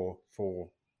point for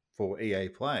EA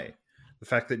Play. The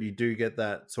fact that you do get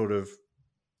that sort of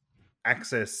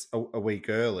access a week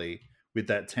early with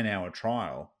that 10-hour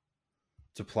trial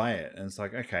to play it, and it's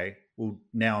like, okay, well,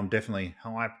 now I'm definitely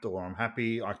hyped, or I'm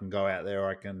happy. I can go out there.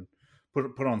 I can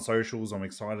put on socials. I'm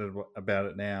excited about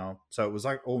it now. So it was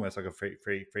like almost like a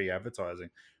free advertising.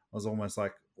 I was almost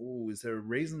like, oh, is there a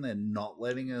reason they're not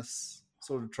letting us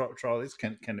sort of try this?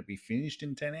 Can it be finished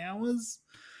in 10 hours?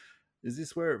 Is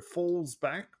this where it falls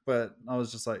back? But I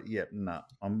was just like, yeah, no,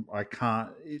 I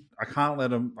can't let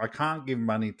them. I can't give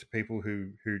money to people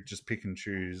who just pick and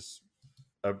choose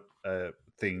a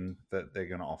thing that they're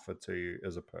going to offer to you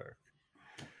as a perk.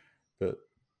 But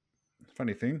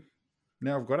funny thing,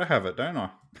 now I've got to have it, don't I?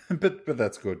 but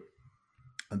that's good.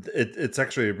 It's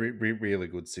actually a really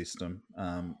good system.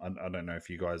 I don't know if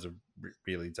you guys have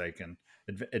really taken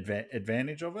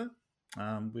advantage of it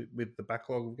with the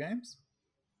backlog of games.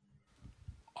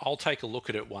 I'll take a look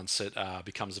at it once it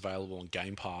becomes available on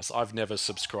Game Pass. I've never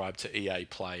subscribed to EA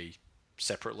Play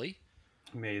separately.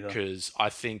 Me either. Because I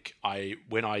think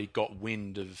when I got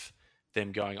wind of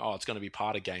them going, oh, it's going to be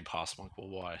part of Game Pass, I'm like, well,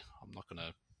 why? I'm not going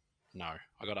to. No,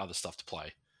 I got other stuff to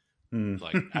play.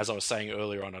 Like, as I was saying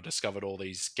earlier on, I discovered all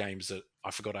these games that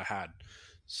I forgot I had.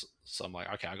 So I'm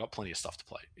like, okay, I got plenty of stuff to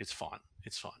play. It's fine.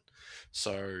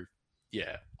 So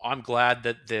yeah, I'm glad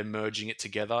that they're merging it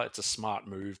together. It's a smart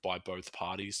move by both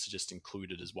parties to just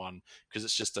include it as one, because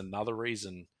it's just another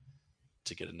reason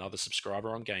to get another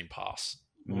subscriber on Game Pass.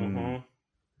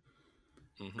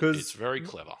 Because it's very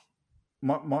clever.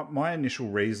 My initial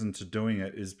reason to doing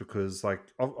it is because, like,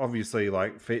 obviously,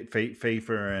 like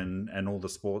FIFA and all the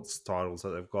sports titles that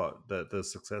they've got, the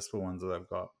successful ones that they've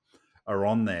got, are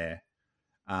on there.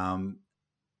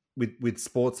 With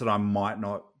sports that I might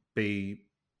not be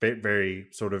very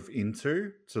sort of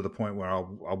into, to the point where I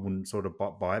wouldn't sort of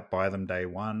buy them day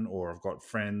one, or I've got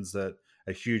friends that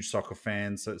are huge soccer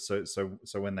fans, so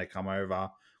when they come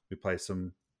over, we play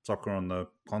some soccer on the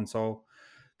console.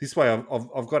 This way,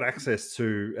 I've got access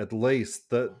to at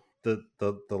least the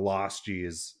last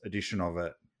year's edition of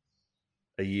it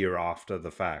a year after the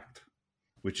fact.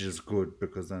 which is good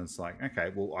because then it's like,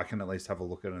 okay, well, I can at least have a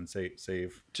look at it and see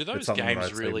if Do it's those something that games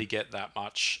I'd really say. get that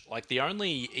much? Like the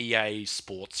only EA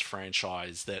sports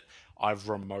franchise that I've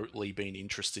remotely been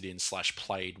interested in /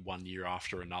 played one year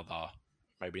after another,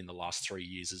 maybe in the last 3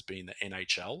 years, has been the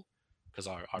NHL because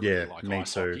I really Yeah, like me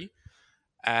ice too. hockey.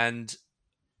 And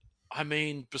I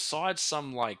mean, besides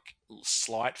some like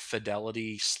slight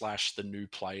fidelity / the new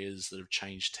players that have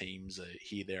changed teams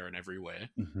here, there, and everywhere,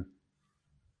 Mhm.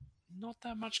 not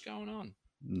that much going on.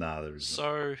 No, there isn't.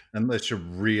 So Unless you're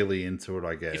really into it,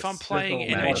 I guess. if I'm There's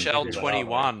playing not a lot of NHL people that are, though.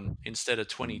 21 instead of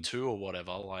 22 or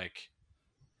whatever, like,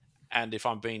 and if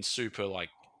I'm being super like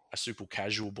a super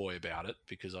casual boy about it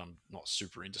because I'm not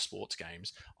super into sports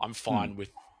games, I'm fine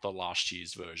with the last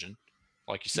year's version.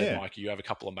 Like you said, Yeah, Mike, you have a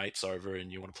couple of mates over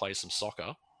and you want to play some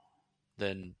soccer,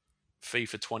 then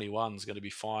FIFA 21 is going to be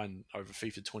fine over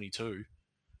FIFA 22.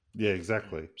 yeah,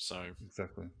 exactly, So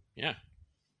exactly. yeah,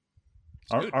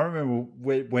 it's I, good. I remember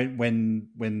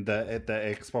when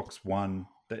the Xbox One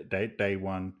day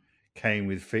one came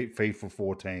with FIFA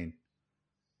 14.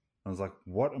 I was like,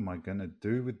 what am I gonna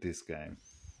do with this game?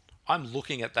 I'm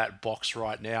looking at that box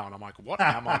right now and I'm like, what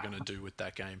am I going to do with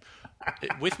that game?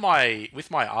 With my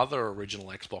other original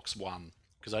Xbox One,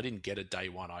 because I didn't get a day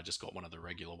one, I just got one of the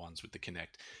regular ones with the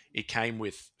Kinect. It came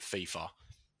with FIFA.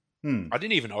 Hmm. I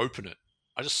didn't even open it.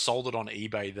 I just sold it on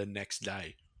eBay the next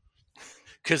day.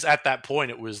 Because at that point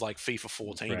it was like FIFA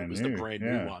 14. It Brand was the new. brand new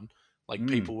Yeah. one. Like Hmm.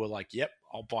 people were like, "Yep,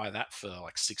 I'll buy that for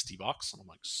like $60." And I'm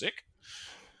like, "Sick."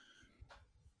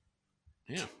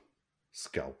 Yeah.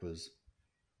 Scalpers.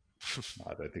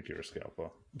 I don't think you're a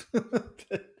scalper.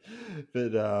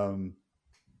 but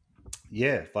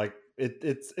yeah, like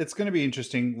it's going to be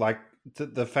interesting. Like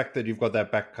the fact that you've got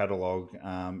that back catalog,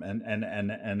 and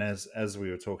as we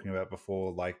were talking about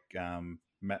before, like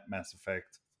Mass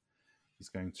Effect is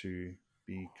going to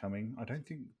be coming. I don't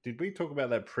think, did we talk about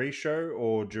that pre-show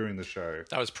or during the show?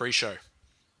 That was pre-show.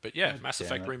 But yeah, God Mass damn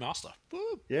Effect it! remaster.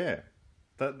 Woo. Yeah,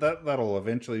 that'll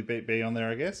eventually be on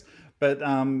there, I guess. But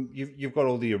you've got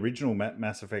all the original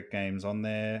Mass Effect games on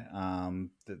there.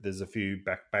 There's a few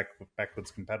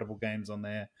backwards compatible games on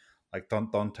there, like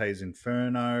Dante's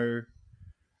Inferno,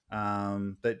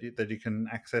 that you can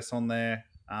access on there.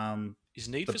 Is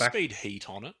Need The for back Speed Heat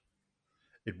on it?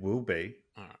 It will be.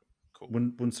 All right, cool.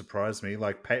 Wouldn't surprise me.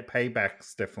 Like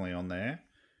Payback's definitely on there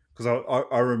because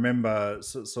I remember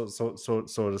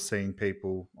sort of seeing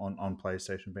people on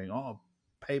PlayStation being, oh,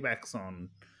 Payback's on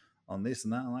this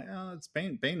and that. I'm like, oh, it's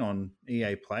been on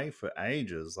EA Play for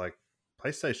ages. Like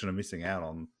PlayStation are missing out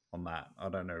on that. I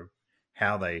don't know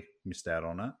how they missed out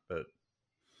on it, but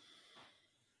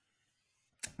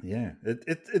yeah,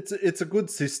 it's a good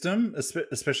system,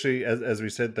 especially as we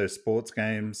said, those sports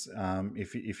games.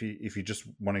 If you're just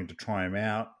wanting to try them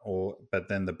out, but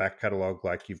then the back catalog,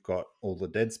 like you've got all the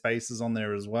Dead Spaces on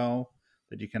there as well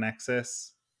that you can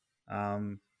access,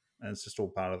 and it's just all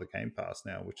part of the Game Pass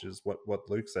now, which is what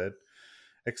Luke said.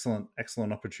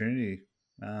 Excellent opportunity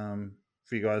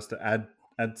for you guys to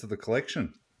add to the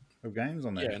collection of games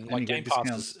on Yeah, there, and and like you get Game Pass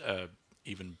discounts. is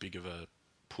even big of a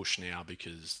push now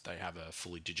because they have a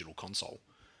fully digital console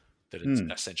that it's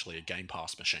Hmm. essentially a Game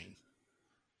Pass machine.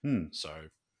 Hmm. So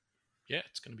yeah,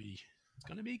 it's gonna be It's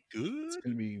good. going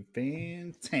to be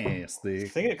I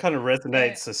fantastic. think it kind of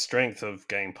resonates the strength of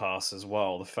Game Pass as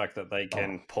well. The fact that they Oh,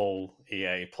 can pull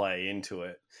EA Play into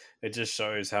it, it just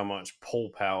shows how much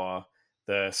pull power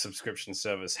the subscription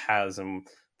service has, and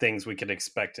things we can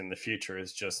expect in the future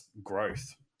is just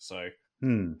growth. So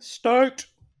stoked.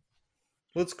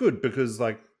 Well, it's good because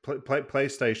like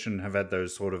PlayStation have had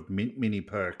those sort of mini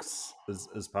perks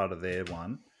as part of their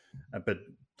one, but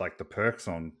like the perks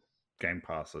on Game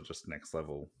Pass are just next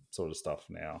level sort of stuff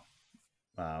now,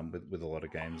 with a lot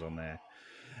of games on there.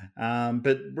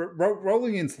 But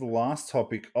rolling into the last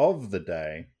topic of the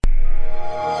day,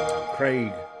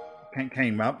 Craig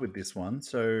came up with this one.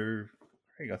 So,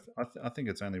 Craig, I think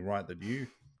it's only right that you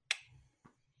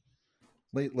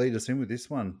lead us in with this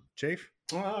one, Chief.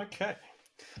 Okay.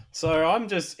 So I'm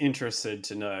just interested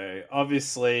to know.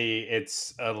 Obviously,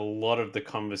 it's a lot of the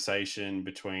conversation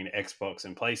between Xbox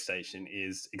and PlayStation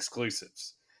is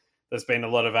exclusives. There's been a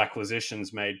lot of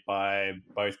acquisitions made by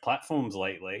both platforms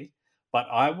lately, but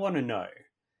I want to know,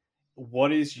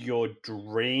 what is your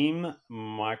dream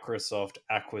Microsoft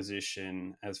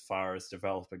acquisition as far as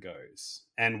developer goes,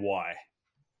 and why?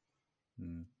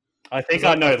 Hmm. I think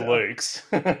 'Cause I know Luke's.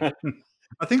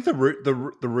 I think the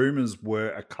rumors were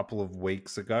a couple of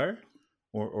weeks ago,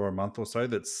 or a month or so,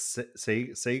 that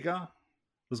Sega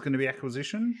was going to be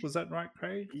acquisition. Was that right,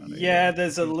 Craig? Yeah,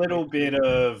 there's a little bit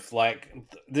of like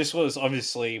this was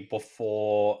obviously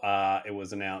before it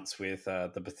was announced with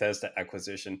the Bethesda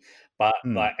acquisition, but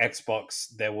like Xbox,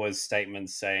 there was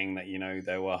statements saying that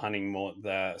they were hunting more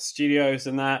the studios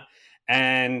and that,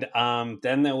 and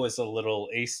then there was a little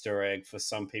Easter egg for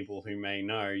some people who may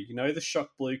know. The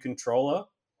Shock Blue controller.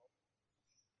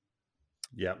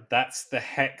 Yeah, that's the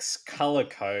hex color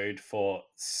code for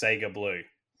Sega Blue.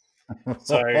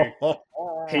 So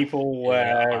people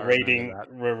were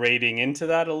reading into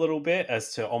that a little bit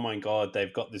as to, oh my god,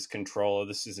 they've got this controller,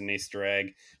 this is an Easter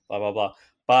egg, blah blah blah.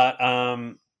 But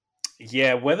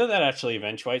yeah, whether that actually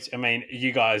eventuates, I mean,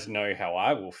 you guys know how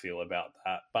I will feel about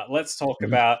that. But let's talk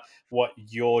about what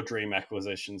your dream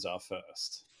acquisitions are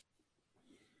first.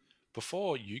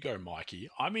 Before you go, Mikey,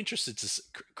 I'm interested to.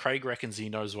 Craig reckons he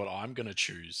knows what I'm going to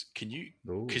choose. Can you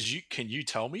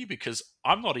tell me, because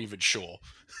I'm not even sure.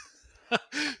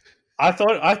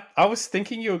 I was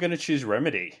thinking you were going to choose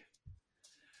Remedy.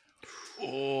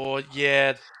 Oh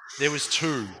yeah, there was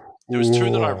two. There was two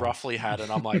that I roughly had,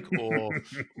 and I'm like, oh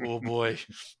boy.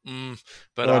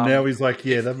 But now he's like,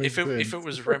 yeah, that makes sense. If it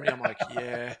was Remedy, I'm like,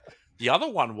 yeah. The other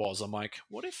one was, I'm like,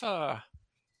 what if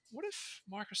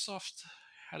Microsoft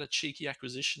had a cheeky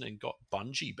acquisition and got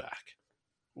Bungie back?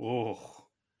 Oh.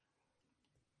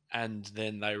 And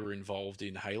then they were involved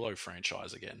in Halo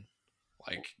franchise again.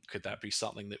 Like, could that be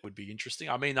something that would be interesting?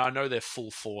 I mean, I know they're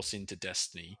full force into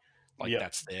Destiny. Like,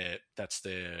 that's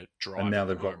their drive. And now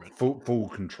they've got full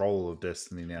control of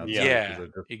Destiny now. Yeah,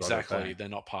 exactly. They're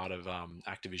not part of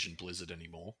Activision Blizzard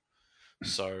anymore.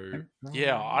 So,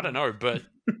 yeah, I don't know. But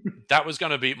that was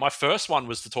going to be... My first one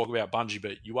was to talk about Bungie,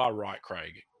 but you are right,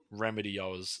 Craig. Remedy, I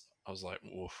was like,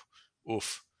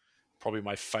 oof. Probably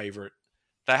my favorite.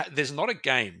 There's not a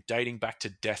game dating back to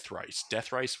Death Race.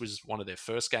 Death Race was one of their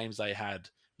first games they had. It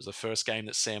was the first game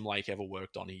that Sam Lake ever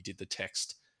worked on. He did the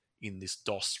text in this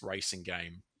DOS racing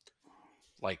game.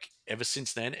 Like, ever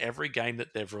since then, every game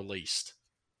that they've released,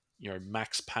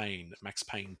 Max Payne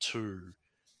 2,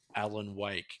 Alan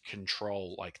Wake,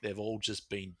 Control, like, they've all just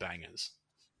been bangers.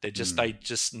 They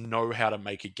just know how to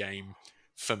make a game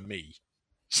for me.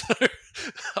 So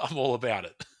I'm all about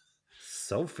it.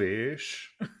 Selfish.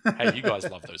 Hey, you guys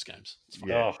love those games.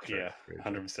 Yeah,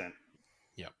 100%.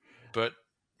 Yeah, but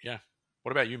yeah.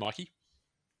 What about you, Mikey?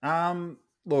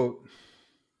 Look,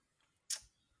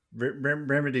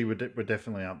 Remedy were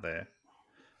definitely up there,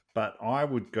 but I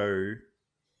would go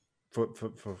for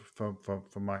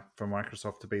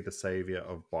Microsoft to be the savior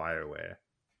of BioWare.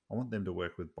 I want them to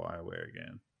work with BioWare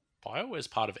again. BioWare's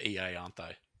part of EA, aren't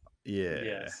they? Yeah.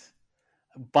 Yes.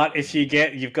 But if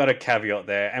you've got a caveat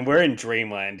there, and we're in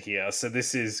Dreamland here, so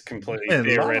this is completely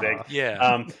theoretic.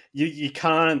 Yeah. You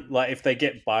can't, like, if they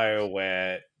get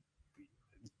BioWare,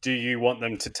 do you want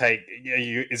them to take?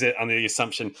 Is it under the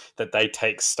assumption that they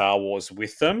take Star Wars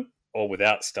with them or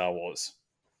without Star Wars?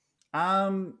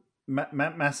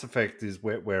 Mass Effect is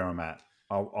where I'm at.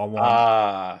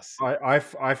 I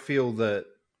feel that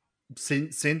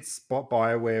since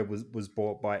BioWare was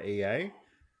bought by EA,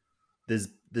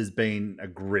 there's been a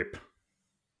grip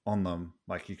on them,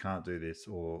 like, you can't do this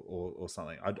or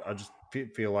something. I just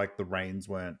feel like the reins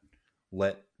weren't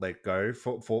let go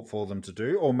for them to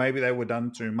do, or maybe they were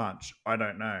done too much. I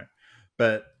don't know,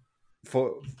 but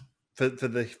for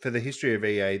the history of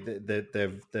EA,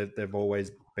 they've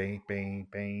always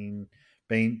been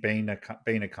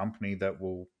a company that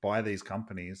will buy these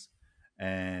companies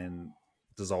and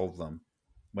dissolve them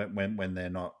when they're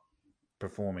not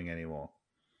performing anymore.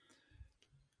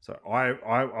 So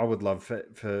I would love for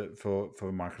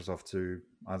Microsoft to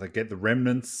either get the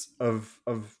remnants of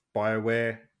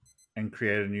BioWare and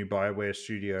create a new BioWare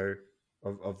studio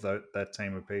of that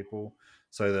team of people,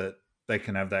 so that they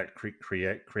can have that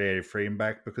creative freedom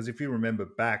back. Because if you remember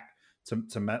back to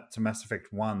Mass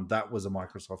Effect 1, that was a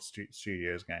Microsoft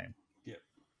Studios game.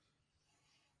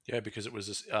 Yeah, because it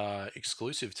was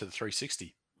exclusive to the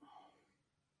 360.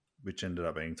 Which ended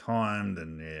up being timed,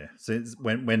 and since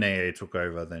when EA took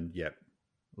over, then it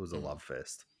was a love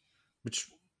fest. Which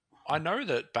I know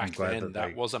that back then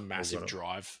that was a massive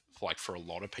drive, like, for a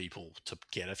lot of people to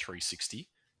get a 360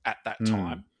 at that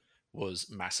time, was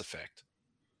Mass Effect.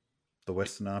 The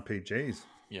Western RPGs.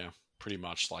 Yeah, pretty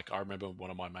much. Like, I remember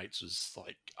one of my mates was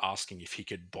like asking if he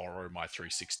could borrow my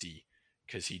 360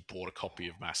 because he'd bought a copy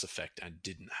of Mass Effect and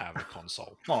didn't have a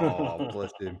console. Oh,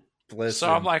 bless him.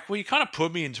 I'm like, well, you kind of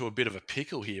put me into a bit of a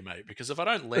pickle here, mate, because if I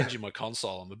don't lend you my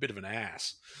console, I'm a bit of an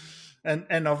ass. And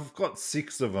I've got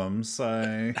 6 of them,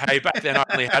 so... Hey, back then I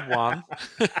only had one.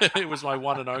 It was my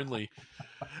one and only.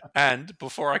 And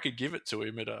before I could give it to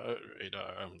him, it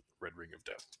Red Ring of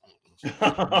Death.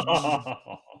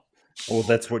 Or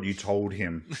that's what you told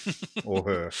him or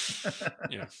her.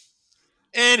 Yeah.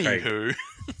 Craig, Anywho,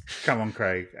 come on,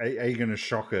 Craig. Are you going to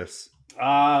shock us?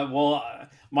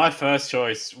 My first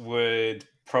choice would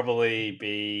probably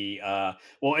be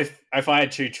well, if I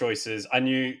had two choices,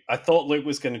 I thought Luke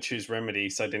was going to choose Remedy,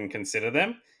 so I didn't consider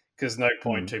them because no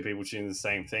point two people choosing the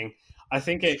same thing. I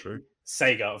think It's true.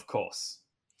 Sega, of course.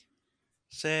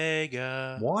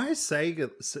 Sega. Why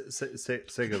Sega?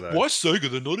 Sega though. Why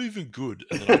Sega? They're not even good.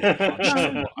 And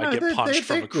then I get punched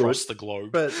from across the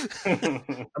globe. But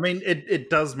I mean, it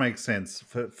does make sense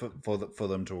for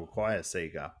them to acquire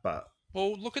Sega. But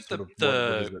well, look at what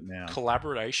the is it now?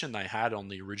 collaboration they had on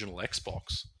the original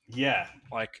Xbox. Yeah,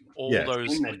 Like all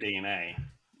those in their DNA.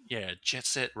 Yeah, Jet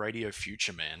Set Radio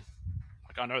Future, man.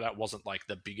 Like I know that wasn't like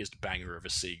the biggest banger of a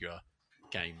Sega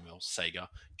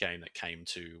game that came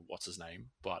to what's his name,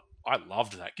 but I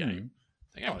loved that game.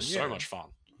 That game was so much fun.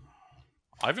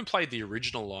 I haven't played the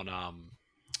original on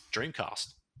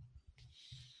Dreamcast.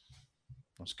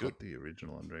 I've got the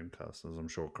original on Dreamcast, as I'm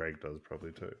sure Craig does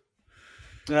probably too.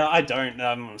 I don't.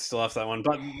 I'm still after that one.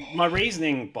 But my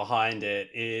reasoning behind it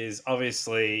is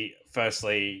obviously,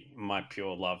 firstly, my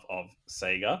pure love of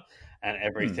Sega and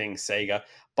everything Sega.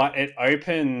 But it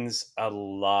opens a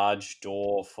large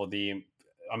door for the...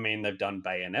 I mean, they've done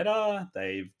Bayonetta,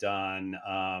 they've done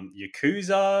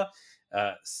Yakuza,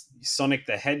 Sonic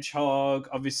the Hedgehog.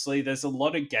 Obviously, there's a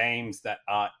lot of games that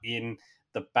are in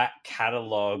the back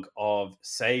catalogue of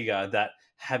Sega that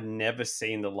have never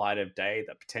seen the light of day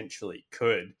that potentially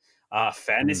could.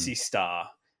 Phantasy Star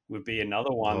would be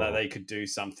another one that they could do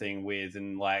something with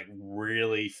and like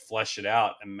really flesh it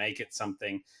out and make it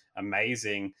something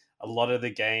amazing. A lot of the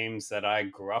games that I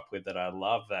grew up with that I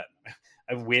love, that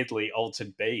a weirdly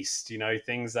altered beast,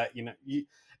 things that,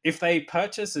 if they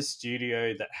purchase a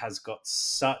studio that has got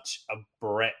such a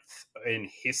breadth in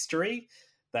history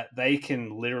that they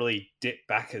can literally dip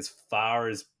back as far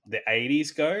as the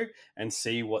 80s go and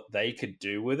see what they could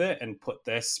do with it and put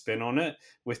their spin on it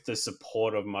with the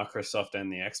support of Microsoft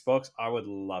and the Xbox, I would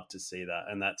love to see that.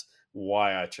 And that's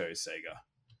why I chose Sega.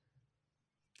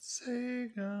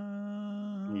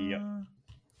 Yep.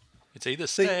 It's either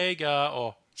Sega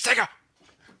or Sega.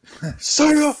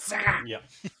 Sega. Yep.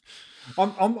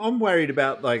 I'm worried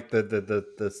about like the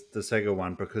Sega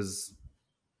one because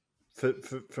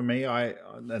for me, I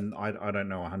don't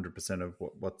know 100% of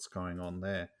what's going on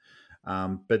there.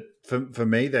 But for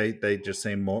me, they just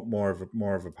seem more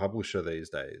of a publisher these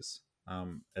days,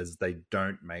 as they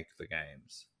don't make the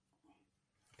games.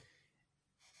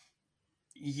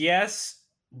 Yes,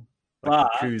 like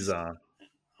Yakuza.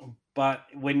 But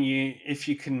if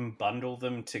you can bundle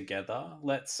them together,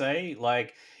 let's say,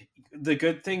 like the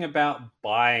good thing about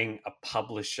buying a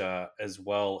publisher as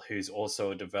well, who's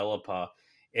also a developer,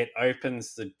 it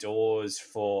opens the doors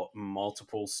for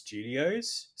multiple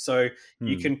studios. So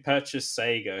you can purchase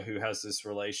Sega, who has this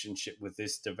relationship with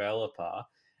this developer,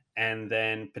 and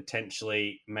then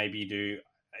potentially maybe do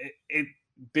it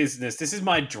business. This is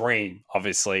my dream,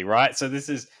 obviously, right? So this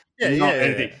is not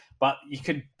anything. But you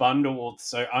could bundle,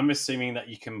 so I'm assuming that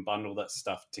you can bundle that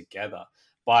stuff together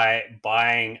by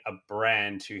buying a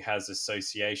brand who has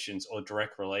associations or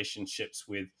direct relationships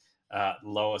with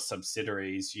lower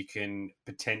subsidiaries. You can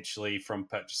potentially, from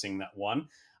purchasing that one,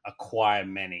 acquire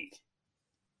many.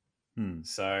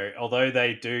 So although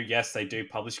they do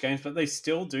publish games, but they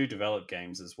still do develop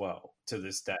games as well to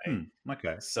this day.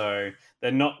 Okay. So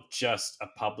they're not just a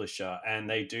publisher, and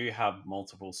they do have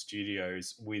multiple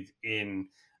studios within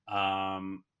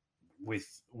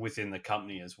within the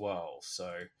company as well.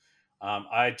 So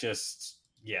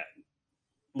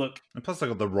look, and plus they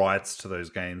got the rights to those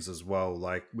games as well.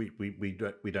 Like we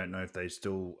don't know if they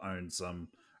still own some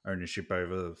ownership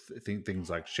over things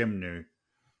like Shenmue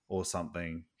or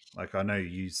something. Like I know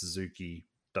Yu Suzuki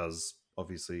does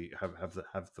obviously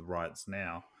have the rights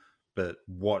now, but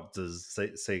what does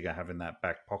Sega have in that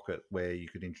back pocket where you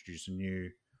could introduce a new,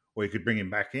 or you could bring him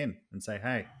back in and say,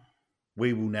 hey,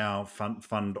 we will now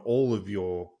fund all of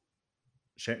your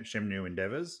Shenmue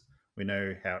endeavors. We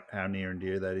know how near and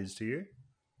dear that is to you.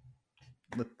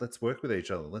 Let's work with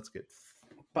each other. Let's get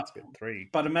 3.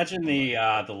 But imagine the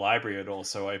library would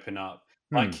also open up.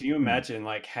 Like, can you imagine,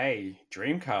 like, hey,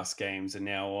 Dreamcast games are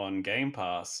now on Game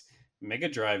Pass. Mega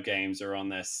Drive games are on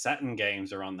there. Saturn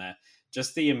games are on there.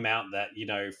 Just the amount that,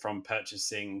 from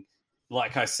purchasing,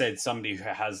 like I said, somebody who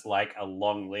has like a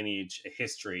long lineage, a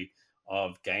history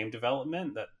of game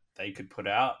development that they could put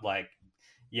out. Like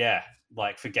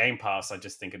for Game Pass, I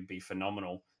just think it'd be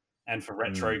phenomenal. And for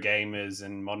retro gamers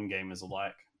and modern gamers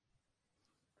alike.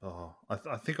 Oh,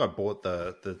 I think I bought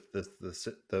the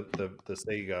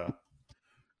Sega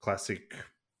Classic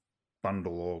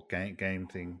bundle or game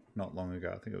thing not long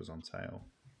ago. I think it was on sale.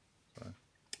 So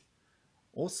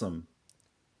awesome.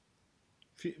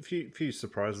 Few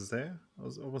surprises there. I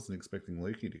wasn't expecting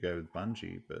Lukey to go with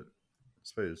Bungie, but I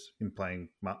suppose him playing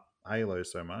Halo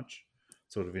so much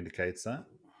sort of indicates that.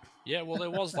 Yeah, well, there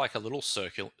was like a little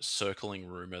circling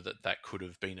rumor that could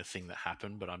have been a thing that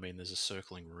happened, but I mean, there's a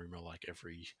circling rumor like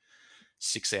every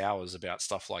 6 hours about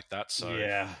stuff like that. So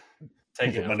Yeah, All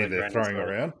take the it money with a they're grain of throwing salt.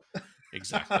 around.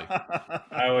 exactly.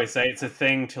 I always say it's a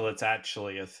thing till it's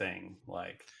actually a thing.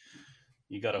 Like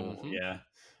you got to, Mhm. yeah.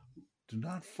 Do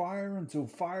not fire until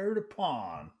fired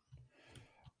upon.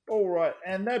 All right,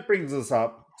 and that brings us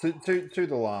up to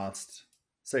the last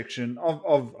section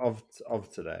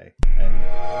of today and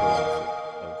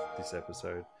of this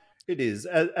episode. It is,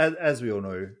 as we all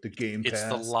know, the Game It's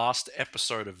the Pass. last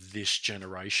episode of this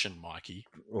generation, Mikey.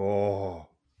 Oh,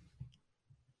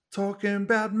 talking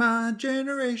about my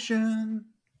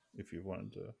generation. If you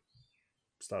wanted to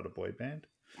start a boy band,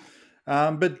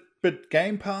 but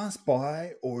Game Pass,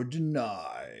 buy or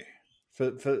deny. For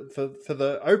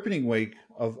the opening week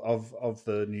of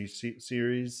the new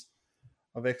series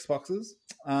of Xboxes,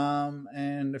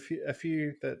 and a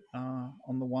few that are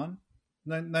on the one.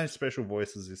 No special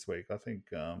voices this week. I think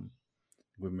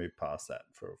we've moved past that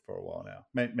for a while now.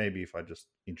 Maybe if I just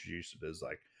introduce it as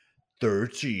like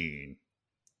 13,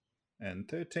 and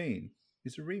 13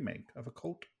 is a remake of a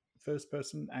cult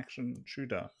first-person action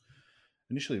shooter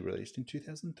initially released in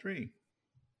 2003.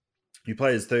 You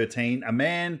play as 13, a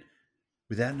man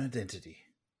without an identity,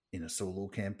 in a solo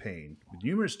campaign with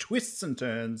numerous twists and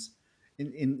turns,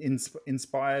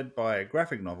 inspired by a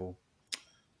graphic novel.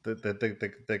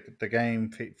 The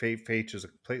game features a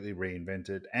completely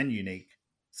reinvented and unique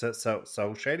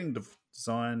cell shading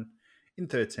design. In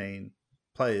 13,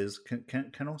 players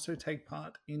can also take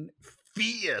part in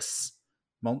fierce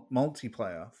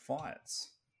multiplayer fights.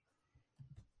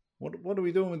 What are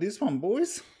we doing with this one,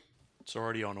 boys? It's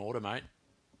already on order, mate.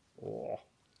 Oh,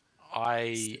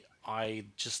 I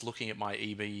just looking at my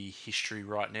EB history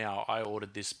right now. I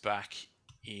ordered this back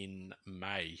in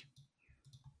May.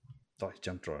 I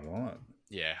jumped right on it.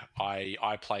 Yeah,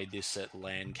 I played this at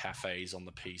LAN cafes on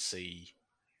the PC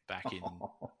back in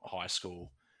high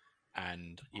school,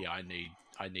 and yeah, I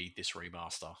need this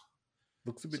remaster.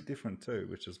 Looks a bit different too,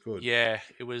 which is good. Yeah,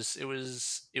 it was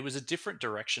a different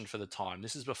direction for the time.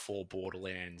 This is before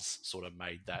Borderlands sort of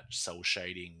made that cell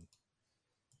shading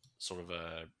sort of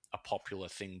a popular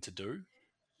thing to do.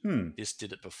 Hmm. This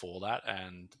did it before that,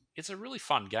 and it's a really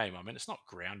fun game. I mean, it's not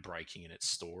groundbreaking in its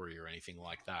story or anything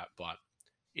like that, but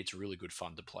it's really good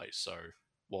fun to play. So,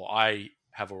 well, I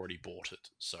have already bought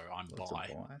it, so I'm That's buy.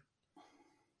 a buy.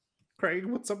 Craig,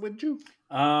 what's up with you?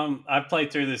 I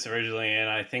played through this originally, and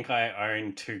I think I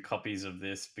own 2 copies of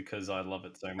this because I love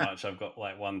it so much. I've got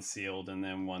like one sealed and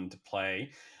then one to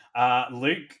play.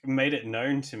 Luke made it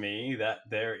known to me that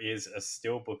there is a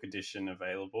steelbook edition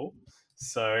available,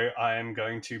 so I am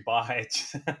going to buy it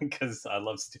because I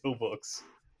love steelbooks.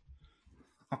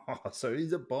 Oh, so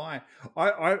he's a buy.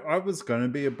 I was going to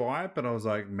be a buy, but I was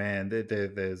like, man,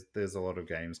 there's a lot of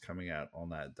games coming out on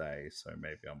that day, so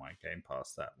maybe I might game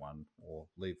pass that one or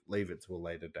leave it to a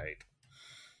later date.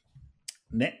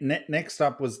 Next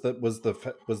up was the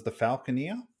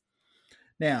Falconeer.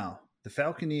 Now, the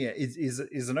Falconeer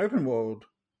is an open world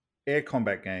air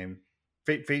combat game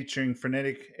featuring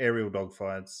frenetic aerial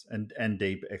dogfights and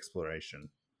deep exploration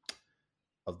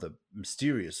of the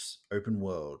mysterious open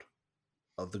world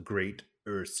of the Great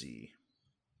Ursi.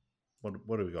 What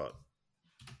do we got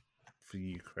for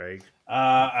you, Craig?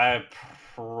 I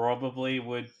probably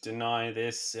would deny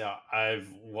this. I've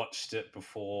watched it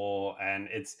before, and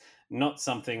it's not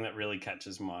something that really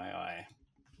catches my eye.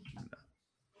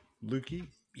 Lukey?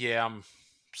 Yeah,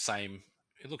 same.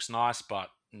 It looks nice, but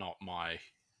not my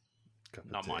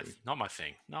Not my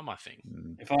thing. Not my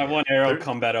thing. If I want aerial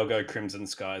combat, I'll go Crimson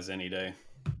Skies any day.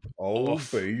 Oh,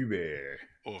 Oof. baby.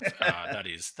 That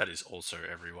is also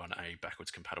everyone a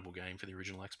backwards compatible game for the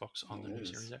original Xbox on the new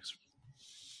Series X.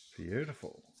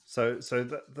 Beautiful. So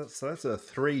that's a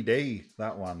 3D,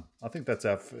 that one. I think that's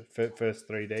our first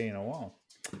 3D in a while.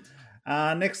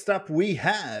 Next up, we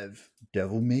have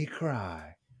Devil May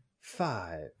Cry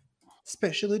 5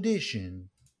 Special Edition.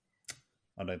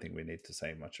 I don't think we need to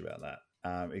say much about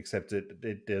that, except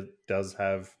it does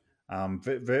have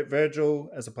Virgil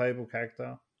as a playable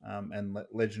character, and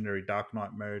legendary Dark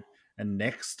Knight mode, and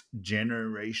next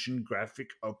generation graphic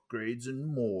upgrades and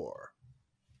more.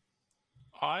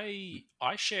 I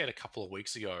shared a couple of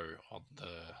weeks ago on the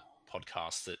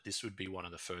podcast that this would be one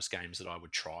of the first games that I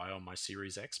would try on my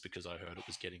Series X because I heard it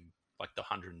was getting like the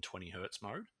 120 hertz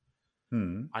mode.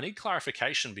 I need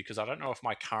clarification because I don't know if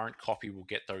my current copy will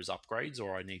get those upgrades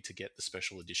or I need to get the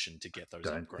special edition to get those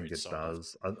Don't upgrades. think it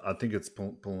does. I think it's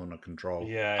pulling a control.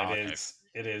 Yeah, it is.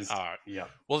 It is. All right. Yeah.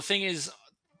 Well, the thing is,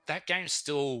 that game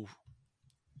still...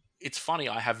 It's funny,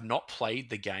 I have not played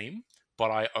the game,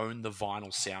 but I own the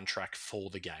vinyl soundtrack for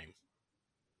the game.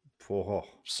 Oh,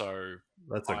 So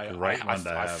that's a great one to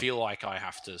have. I feel like I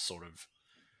have to sort of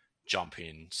jump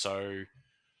in. So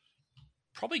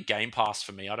probably Game Pass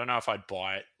for me. I don't know if I'd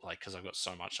buy it like because I've got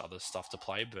so much other stuff to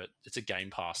play, but it's a Game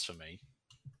Pass for me.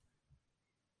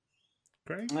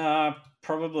 Great.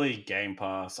 Probably Game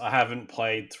Pass. I haven't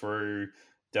played through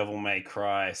Devil May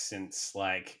Cry since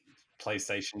like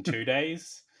PlayStation 2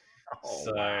 days,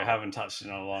 so I haven't touched it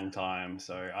in a long time.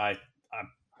 So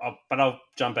but I'll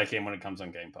jump back in when it comes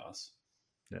on Game Pass.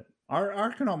 Yeah, I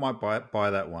reckon I might buy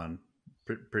that one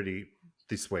pretty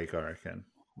this week. I reckon.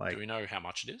 Like, do we know how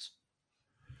much it is?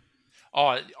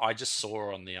 Oh, I just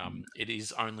saw on the it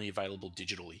is only available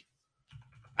digitally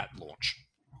at launch.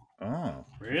 Oh,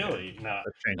 really? No,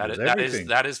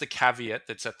 that is the caveat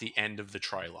that's at the end of the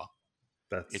trailer.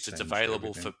 It's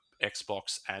available for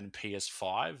Xbox and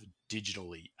PS5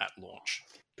 digitally at launch.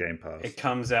 Game Pass. It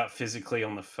comes out physically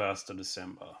on the 1st of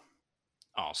December.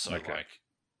 Oh, so Okay. like,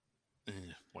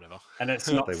 whatever. And it's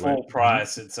not full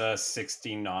price. It's a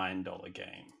 $69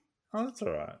 game. Oh, that's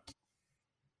all right.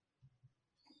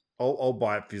 I'll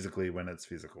buy it physically when it's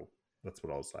physical. That's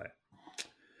what I'll say.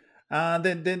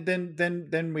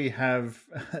 Then we have,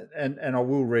 and I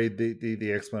will read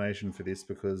the explanation for this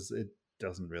because it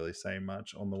doesn't really say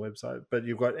much on the website. But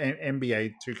you've got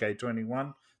NBA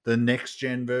 2K21, the next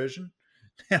gen version.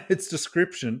 Now its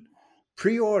description: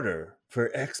 pre-order for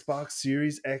Xbox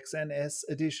Series X and S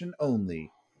edition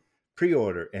only.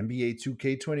 Pre-order NBA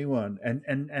 2K21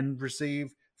 and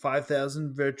receive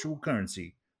 5,000 virtual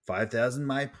currency, 5,000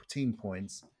 my team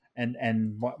points, and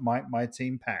my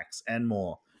team packs and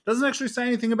more. Doesn't actually say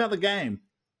anything about the game.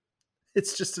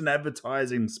 It's just an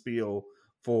advertising spiel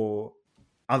for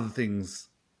other things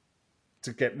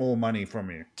to get more money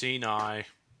from you. Deny.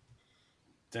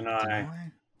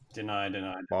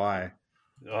 Buy.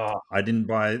 Oh. I didn't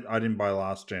buy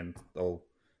last gen or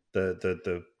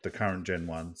the current gen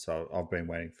one, so I've been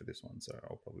waiting for this one, so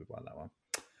I'll probably buy that one.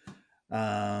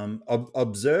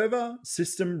 Observer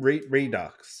System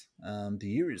Redux. The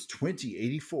year is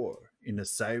 2084 in a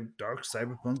dark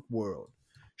cyberpunk world,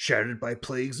 shattered by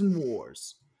plagues and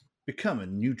wars. Become a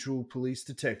neutral police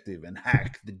detective and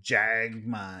hack the jagged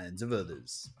minds of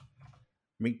others.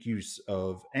 Make use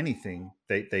of anything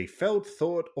they felt,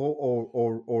 thought,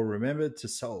 or remembered to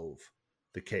solve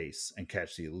the case and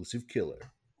catch the elusive killer.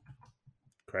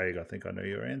 Craig, I think I know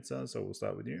your answer, so we'll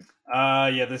start with you.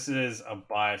 Yeah, this is a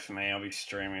buy for me. I'll be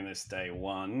streaming this day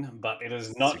one, but it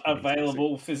is not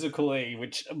available physically,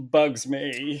 which bugs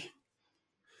me.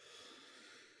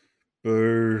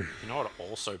 Boo. You know what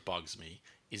also bugs me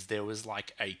is there was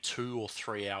like a 2 or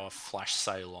 3 hour flash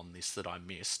sale on this that I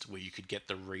missed where you could get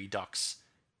the Redux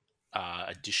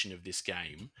edition of this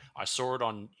game. I saw it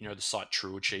on the site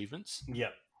True Achievements.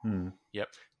 Yep. Yep.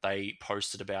 They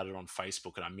posted about it on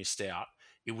Facebook and I missed out.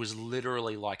 It was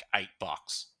literally like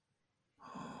 $8.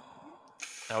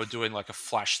 They were doing like a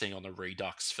flash thing on the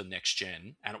Redux for next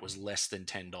gen and it was less than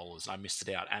 $10. I missed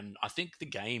it out. And I think the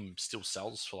game still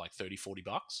sells for like $30-$40.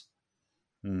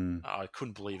 I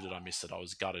couldn't believe that I missed it. I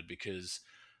was gutted because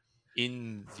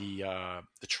in the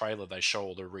trailer they show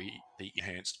all the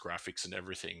enhanced graphics and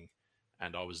everything,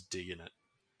 and I was digging it.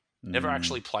 Never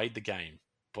actually played the game,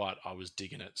 but I was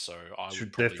digging it. So I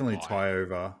should would definitely tie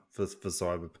over for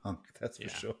Cyberpunk. That's for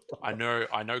sure. I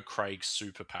know Craig's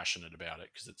super passionate about it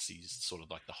because it's these sort of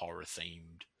like the horror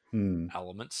themed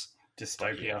elements.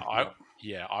 Dystopia.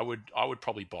 I would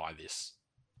probably buy this.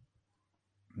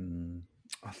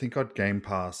 I think I'd Game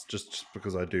Pass just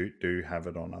because I do have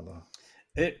it on other.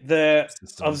 The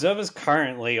Observer's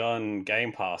currently on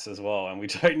Game Pass as well, and we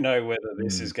don't know whether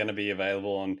this is going to be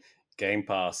available on Game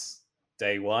Pass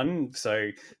day one. So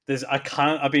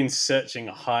I've been searching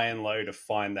high and low to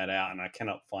find that out, and I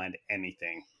cannot find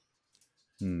anything.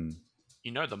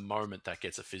 The moment that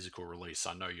gets a physical release,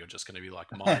 I know you're just going to be like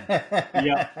mine.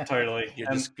 Yeah, totally. You're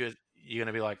going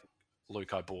to be like,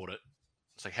 Luke, I bought it.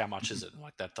 It's like, how much is it?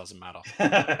 Like, that doesn't matter.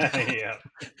 Yeah.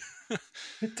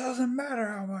 It doesn't matter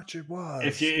how much it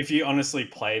was. If you honestly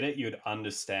played it, you'd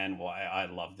understand why I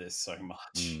love this so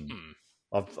much.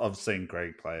 I've seen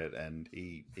Greg play it, and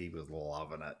he was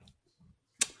loving it.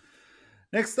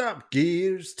 Next up,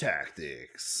 Gears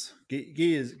Tactics.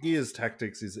 Gears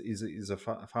Tactics is a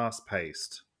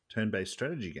fast-paced turn-based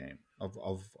strategy game of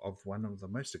one of the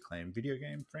most acclaimed video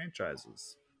game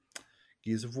franchises.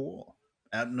 Gears of War.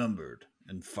 Outnumbered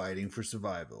and fighting for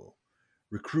survival.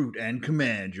 Recruit and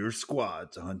command your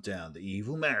squad to hunt down the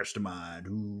evil mastermind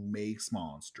who makes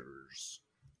monsters.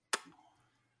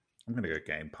 I'm going to go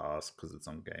Game Pass because it's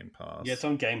on Game Pass. Yeah, it's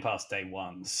on Game Pass day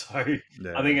one, so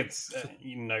Yeah. I think it's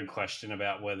no question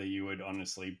about whether you would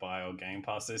honestly buy or Game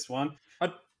Pass this one.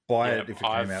 I'd buy it if it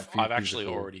came out. I've actually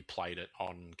already played it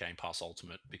on Game Pass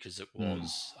Ultimate because it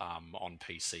was on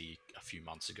PC a few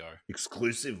months ago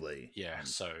exclusively. Yeah,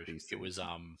 so PC. It was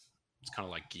it's kind of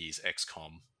like Gears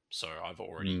XCOM. So I've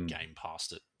already Game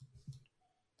Passed it.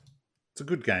 It's a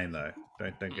good game though.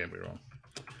 Don't get me wrong.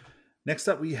 Next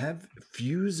up, we have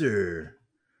Fuser.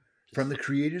 From the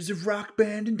creators of Rock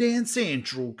Band and Dance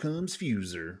Central comes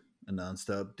Fuser, a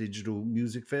non-stop digital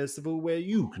music festival where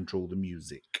you control the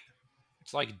music.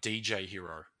 It's like DJ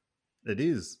Hero. It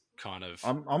is kind of.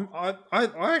 I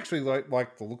actually like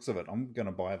the looks of it. I'm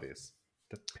gonna buy this,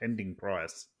 depending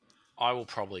price. I will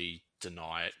probably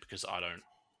deny it because I don't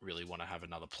really want to have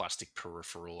another plastic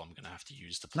peripheral I'm gonna have to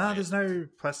use to play. No, there's no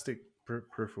plastic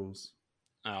peripherals.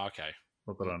 Oh, okay.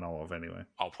 Not that I know of, anyway.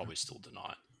 I'll probably still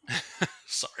deny it.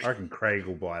 Sorry. I reckon Craig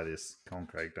will buy this. Come on,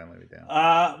 Craig, don't let me down.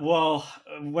 Well,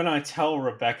 when I tell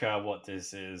Rebecca what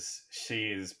this is, she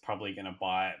is probably going to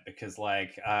buy it because, I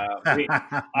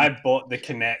bought the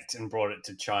Kinect and brought it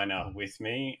to China with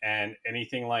me, and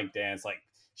anything like dance,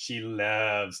 she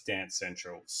loves Dance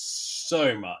Central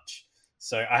so much.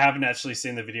 So I haven't actually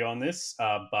seen the video on this,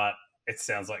 but it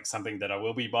sounds like something that I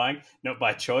will be buying, not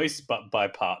by choice, but by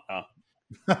partner.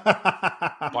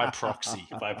 By proxy.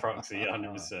 By proxy,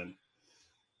 100%.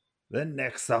 Then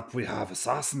next up we have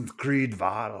Assassin's Creed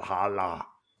Valhalla.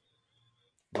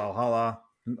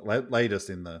 Latest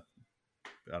in the...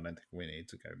 I don't think we need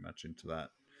to go much into that.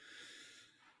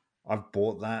 I've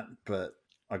bought that, but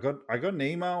I got an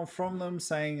email from them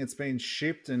saying it's been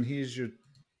shipped and here's your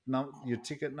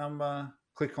ticket number.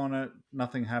 Click on it,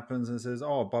 nothing happens, and it says,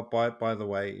 oh, but by the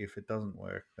way, if it doesn't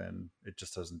work, then it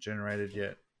just hasn't generated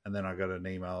yet. And then I got an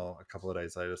email a couple of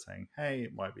days later saying, hey,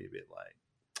 it might be a bit late.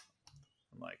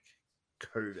 I'm like,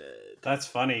 coded. That's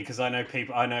funny because I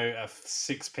know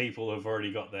 6 people who've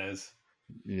already got theirs.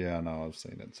 Yeah, I know. I've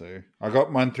seen it too. I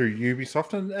got mine through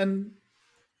Ubisoft, and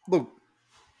look,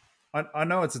 I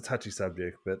know it's a touchy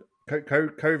subject, but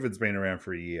COVID's been around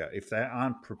for a year. If they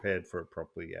aren't prepared for it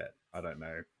properly yet, I don't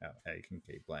know how you can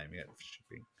keep blaming it for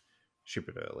shipping. Ship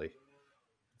it early.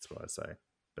 That's what I say.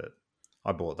 But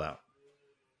I bought that.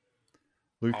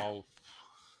 Luke?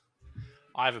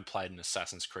 I haven't played an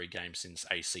Assassin's Creed game since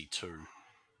AC2,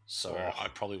 so I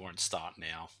probably won't start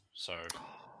now. So,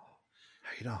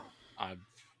 hater. I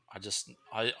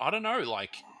don't know.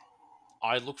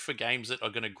 I look for games that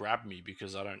are going to grab me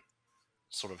because I don't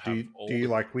sort of have. Do you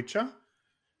like Witcher?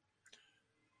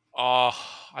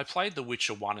 I played The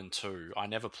Witcher 1 and 2. I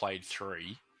never played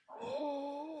 3.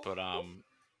 But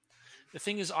the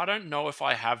thing is, I don't know if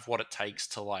I have what it takes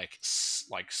to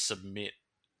submit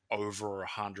over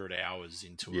 100 hours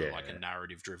into a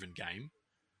narrative-driven game.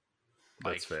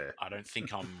 That's fair. I don't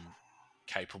think I'm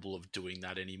capable of doing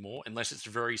that anymore, unless it's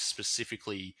very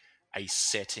specifically a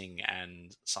setting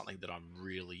and something that I'm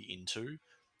really into.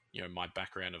 You know, my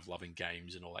background of loving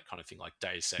games and all that kind of thing, like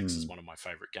Deus Ex is one of my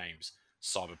favorite games.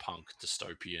 Cyberpunk,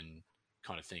 dystopian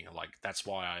kind of thing. That's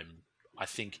why I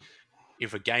think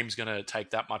if a game's going to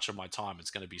take that much of my time,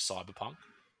 it's going to be Cyberpunk,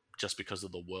 just because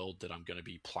of the world that I'm going to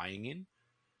be playing in.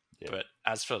 Yeah. But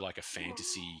as for a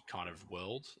fantasy kind of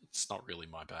world, it's not really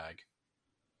my bag.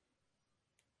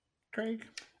 Craig?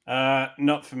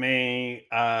 Not for me.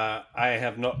 I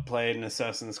have not played an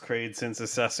Assassin's Creed since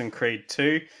Assassin's Creed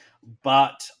 2,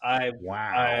 but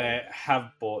I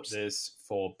have bought this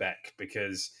for Beck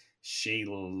because she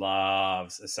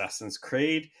loves Assassin's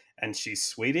Creed and she's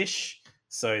Swedish,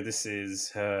 so this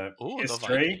is her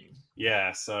history.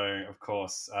 Yeah, so of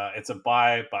course it's a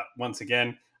buy, but once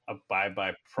again, a buy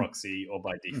by proxy or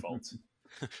by default.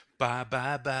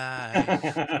 Bye.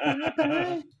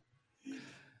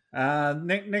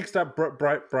 Next up,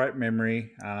 Bright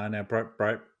Memory. Now,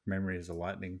 Bright Memory is a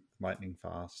lightning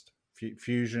fast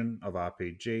fusion of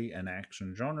RPG and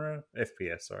action genre,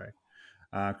 FPS, sorry.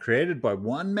 Created by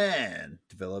one man,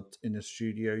 developed in a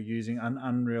studio using an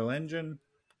Unreal Engine,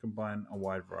 combine a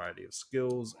wide variety of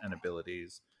skills and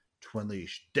abilities to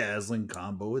unleash dazzling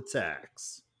combo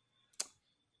attacks.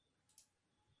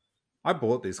 I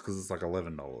bought this because it's like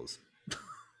 $11.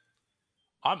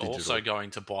 I'm digital. Also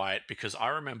going to buy it because I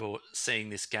remember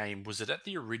seeing this game. Was it at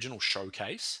the original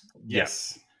showcase?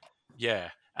 Yes. Yeah.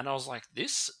 And I was like,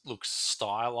 this looks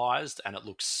stylized and it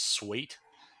looks sweet.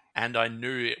 And I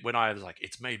knew it when I was like,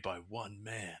 it's made by one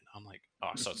man. I'm like, oh,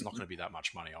 so it's not going to be that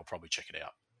much money. I'll probably check it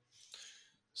out.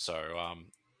 So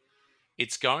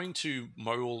it's going to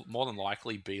more than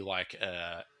likely be like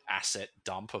a asset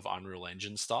dump of Unreal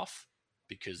Engine stuff,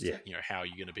 because Yeah. how are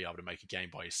you going to be able to make a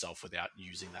game by yourself without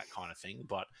using that kind of thing?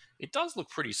 But it does look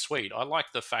pretty sweet. I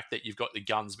like the fact that you've got the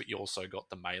guns, but you also got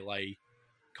the melee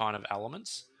kind of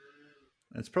elements.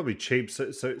 It's probably cheap, so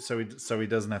he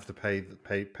doesn't have to pay the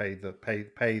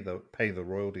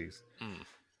royalties.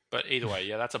 But either way,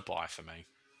 yeah, that's a buy for me.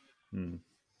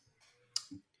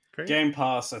 Great. Game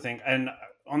Pass, I think, and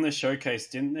on the showcase,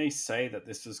 didn't they say that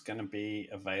this was going to be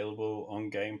available on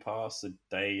Game Pass the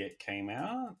day it came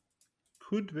out?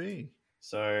 Could be.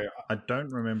 So I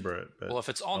don't remember it. But well, if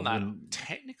it's on that,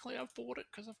 technically I've bought it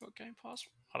because I've got Game Pass.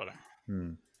 I don't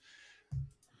know.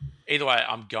 Either way,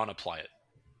 I'm gonna play it.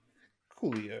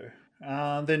 Coolio.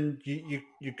 Then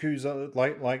Yakuza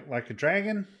like a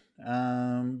dragon,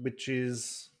 which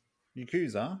is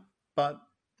Yakuza, but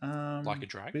Like a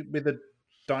dragon with a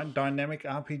dynamic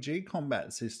RPG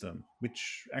combat system,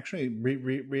 which actually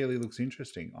really looks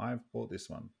interesting. I've bought this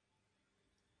one,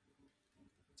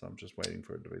 so I'm just waiting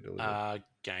for it to be delivered.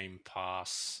 Game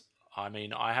Pass. I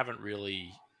mean, I haven't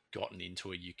really gotten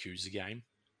into a Yakuza game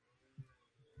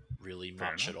really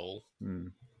much at all.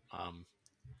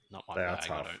 Not my bag,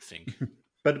 I don't think.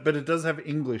 but it does have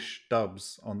English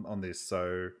dubs on this,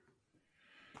 so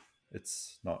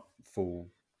it's not full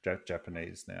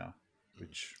Japanese now.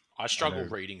 Which I struggle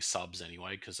reading subs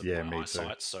anyway because of my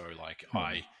eyesight. Too. So like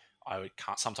I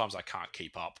can't. Sometimes I can't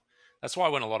keep up. That's why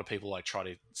when a lot of people like try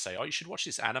to say, "Oh, you should watch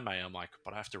this anime," I'm like,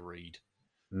 "But I have to read."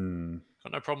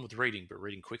 Got no problem with reading, but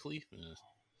reading quickly.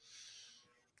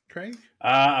 Craig?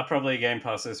 I'll probably Game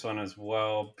Pass this one as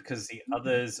well, because the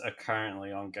others are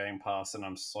currently on Game Pass and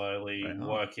I'm slowly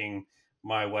working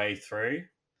my way through.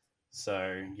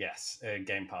 So, yes,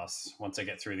 Game Pass once I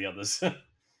get through the others.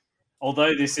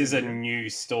 Although this is a new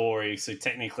story, so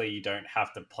technically you don't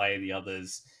have to play the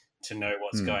others to know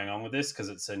what's going on with this, because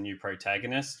it's a new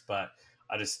protagonist, but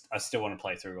I still want to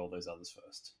play through all those others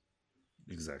first.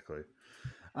 Exactly.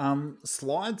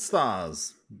 Slide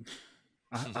Stars.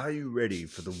 Are you ready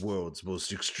for the world's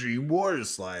most extreme water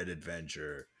slide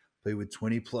adventure? Play with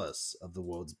 20 plus of the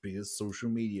world's biggest social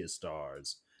media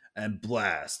stars and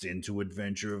blast into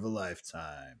adventure of a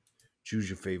lifetime. Choose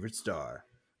your favorite star,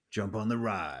 jump on the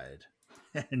ride,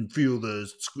 and feel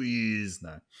the squeeze.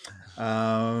 No,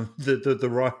 the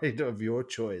ride of your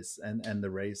choice and the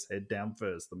race head down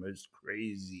first. The most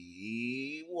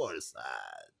crazy water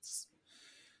slides.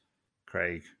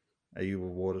 Craig, are you a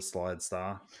water slide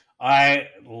star? I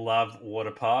love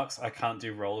water parks. I can't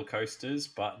do roller coasters,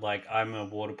 but like I'm a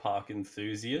water park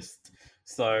enthusiast,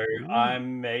 so I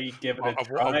may give it a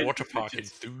try. A water park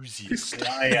enthusiast.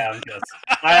 I am just.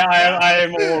 I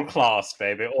am all class,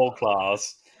 baby, all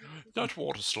class. That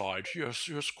water slide, yes,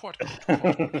 quite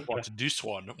good. This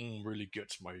one really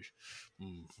gets my.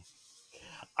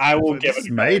 I will give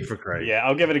it made for Craig. Yeah,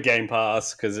 I'll give it a Game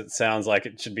Pass because it sounds like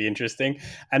it should be interesting.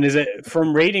 And is it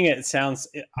from reading it? It sounds.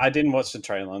 I didn't watch the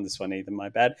trailer on this one either. My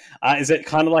bad. Is it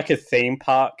kind of like a theme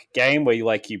park game where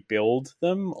you build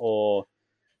them, or?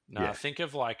 No, think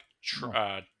of like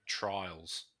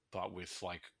Trials, but with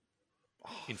like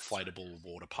inflatable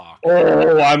water park.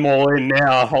 Oh, I'm all in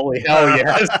now! Holy hell,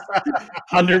 yes,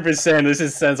 100%.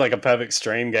 This sounds like a perfect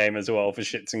stream game as well for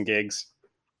shits and gigs.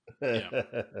 Yeah.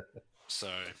 So,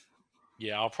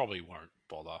 yeah, I probably won't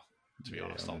bother. To be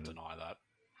honest, I'll deny that.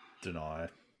 Deny.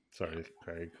 Sorry,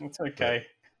 Craig. It's okay.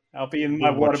 I'll be in my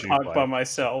water park by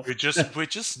myself. We're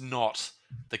just not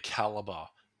the caliber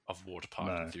of water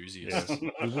park enthusiasts. Yes.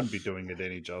 We wouldn't be doing it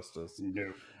any justice.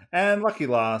 No. And lucky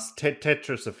last,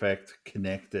 Tetris Effect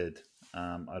Connected.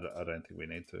 I don't think we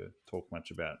need to talk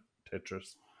much about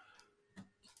Tetris.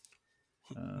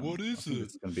 What is it?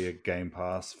 It's going to be a Game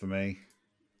Pass for me.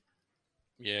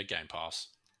 Yeah, Game Pass.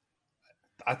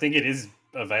 I think it is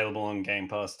available on Game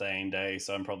Pass day and day,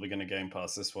 so I'm probably going to Game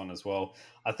Pass this one as well.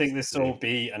 I think this will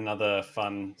be another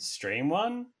fun stream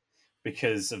one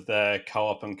because of the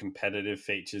co-op and competitive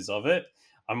features of it.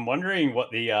 I'm wondering what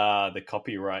the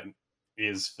copyright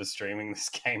is for streaming this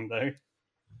game, though.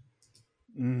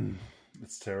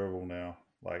 It's terrible now.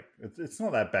 Like it's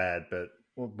not that bad, but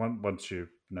once you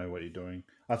know what you're doing,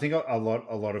 I think a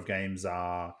lot of games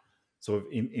are sort of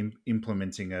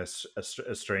implementing a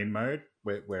stream mode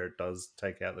where it does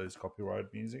take out those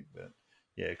copyright music, but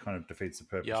yeah, it kind of defeats the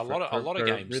purpose. Yeah, a lot of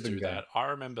games do that. I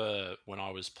remember when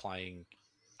I was playing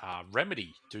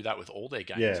Remedy do that with all their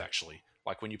games actually.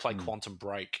 Like when you play Quantum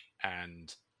Break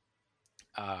and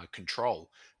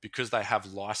Control, because they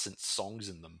have licensed songs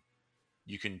in them,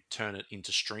 you can turn it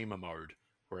into streamer mode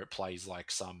where it plays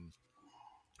like some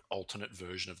alternate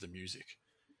version of the music.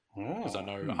 Because I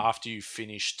know after you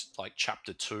finished like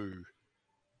chapter 2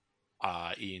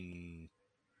 in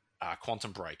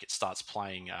Quantum Break, it starts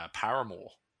playing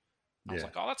Paramore. I was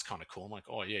like, oh, that's kind of cool. I'm like,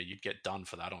 oh yeah, you'd get done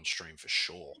for that on stream for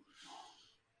sure.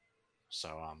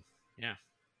 So yeah,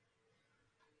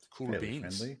 cool fairly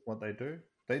beans. Friendly, what they do.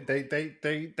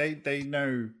 They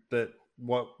know that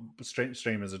what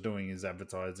streamers are doing is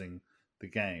advertising the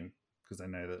game, because they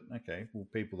know that, okay, well,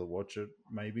 people that watch it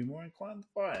may be more inclined to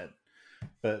buy it.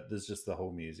 But there's just the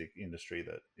whole music industry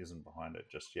that isn't behind it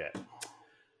just yet.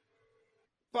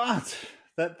 But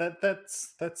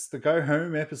that's the go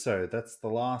home episode. That's the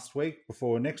last week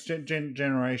before next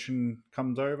generation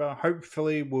comes over.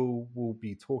 Hopefully, we'll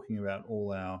be talking about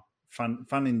all our fun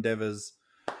endeavors.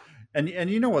 And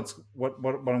you know what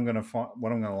I'm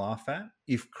gonna laugh at?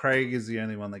 If Craig is the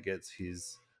only one that gets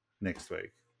his next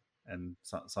week, and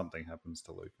something happens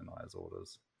to Luke and I's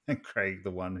orders, and Craig, the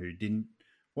one who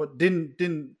wasn't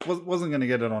going to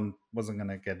get it on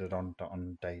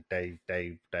day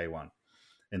one,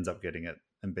 ends up getting it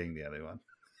and being the only one.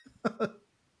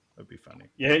 That'd be funny.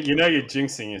 Yeah, you know you're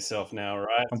jinxing yourself now,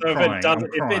 right? I'm so crying,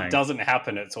 if it doesn't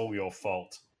happen, it's all your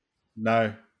fault.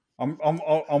 No, I'm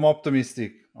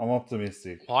optimistic. I'm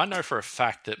optimistic. Well, I know for a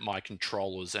fact that my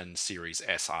controllers and Series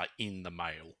S are in the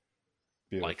mail.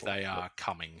 Beautiful. Like they are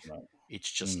coming. Right. It's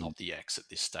just not the X at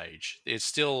this stage. There's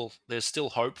still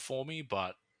hope for me,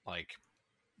 but like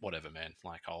whatever, man.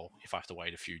 Like if I have to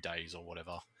wait a few days or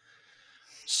whatever,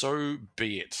 so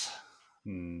be it.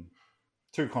 2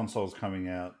 consoles coming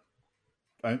out,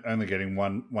 only getting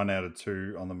one out of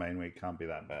 2 on the main week can't be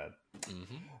that bad.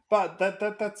 Mm-hmm. But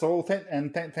that's all.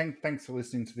 Thanks for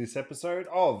listening to this episode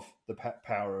of the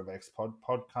Power of X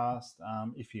podcast.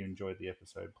 If you enjoyed the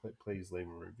episode, please leave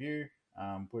a review.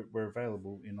 We're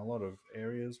available in a lot of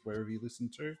areas wherever you listen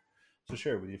to, so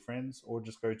share it with your friends, or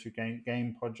just go to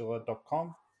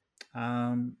gamepodular.com,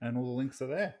 and all the links are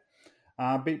there.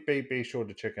 Be sure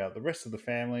to check out the rest of the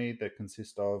family that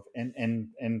consist of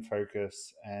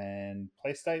N-Focus and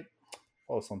PlayState.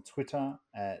 Follow us on Twitter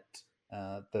at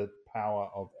the Power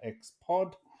of X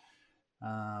Pod,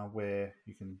 where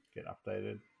you can get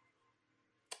updated.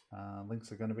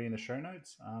 Links are going to be in the show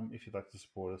notes. If you'd like to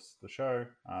support us, the show,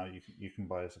 you can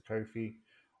buy us a Ko-fi,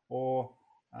 or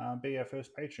be our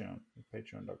first Patreon at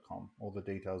patreon.com. All the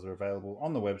details are available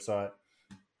on the website.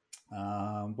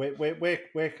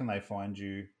 Where can they find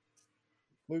you,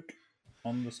 Luke,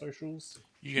 on the socials?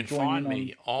 You can find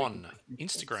me on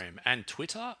Instagram and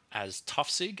Twitter as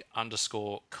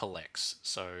toughsig_collects.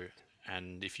 So,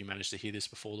 and if you manage to hear this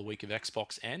before the week of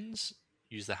Xbox ends,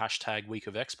 use the hashtag week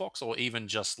of Xbox, or even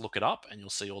just look it up and you'll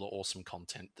see all the awesome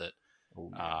content that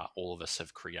all of us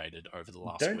have created over the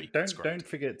last week. Don't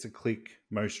forget to click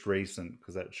most recent,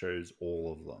 because that shows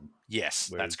all of them.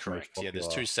 Yes, that's correct. Yeah, there's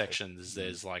 2 sections.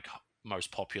 There's like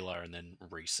most popular and then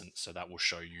recent. So that will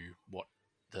show you what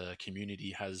the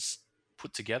community has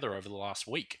put together over the last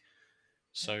week.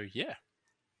 So yeah.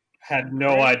 Had no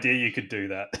idea you could do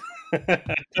that.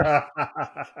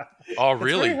 Oh,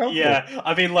 really? Yeah.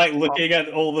 I've been like looking at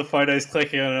all the photos,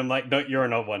 clicking on it, and I'm like, no, you're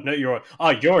an old one. No, you're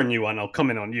a new one. I'll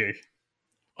comment on you.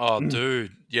 Oh,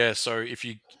 dude. Yeah. So if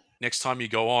you next time you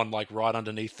go on, like right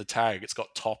underneath the tag, it's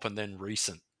got top and then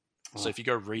recent. So if you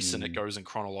go recent, it goes in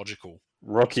chronological.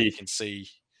 Rocky. So you can see,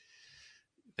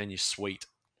 then you're sweet.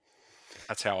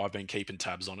 That's how I've been keeping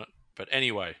tabs on it. But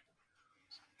anyway.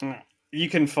 You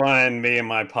can find me and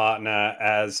my partner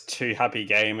as 2 Happy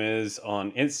Gamers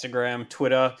on Instagram,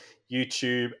 Twitter,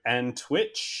 YouTube, and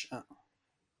Twitch.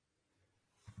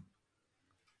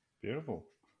 Beautiful.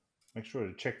 Make sure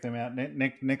to check them out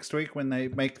next week when they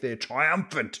make their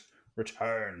triumphant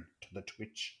return to the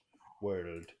Twitch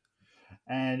world.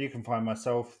 And you can find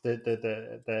myself,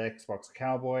 the Xbox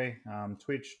Cowboy,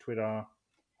 Twitch, Twitter,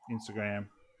 Instagram,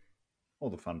 all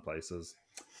the fun places.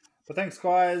 But thanks,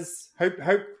 guys.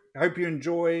 Hope you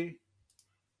enjoy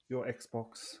your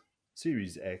Xbox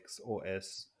Series X or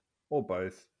S, or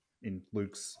both in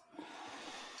Luke's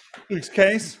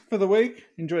case for the week.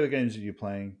 Enjoy the games that you're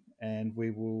playing, and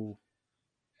we will,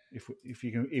 if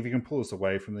you can pull us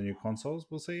away from the new consoles,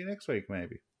 we'll see you next week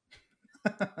maybe.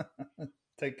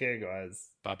 Take care, guys.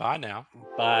 Bye-bye now.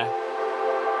 Bye.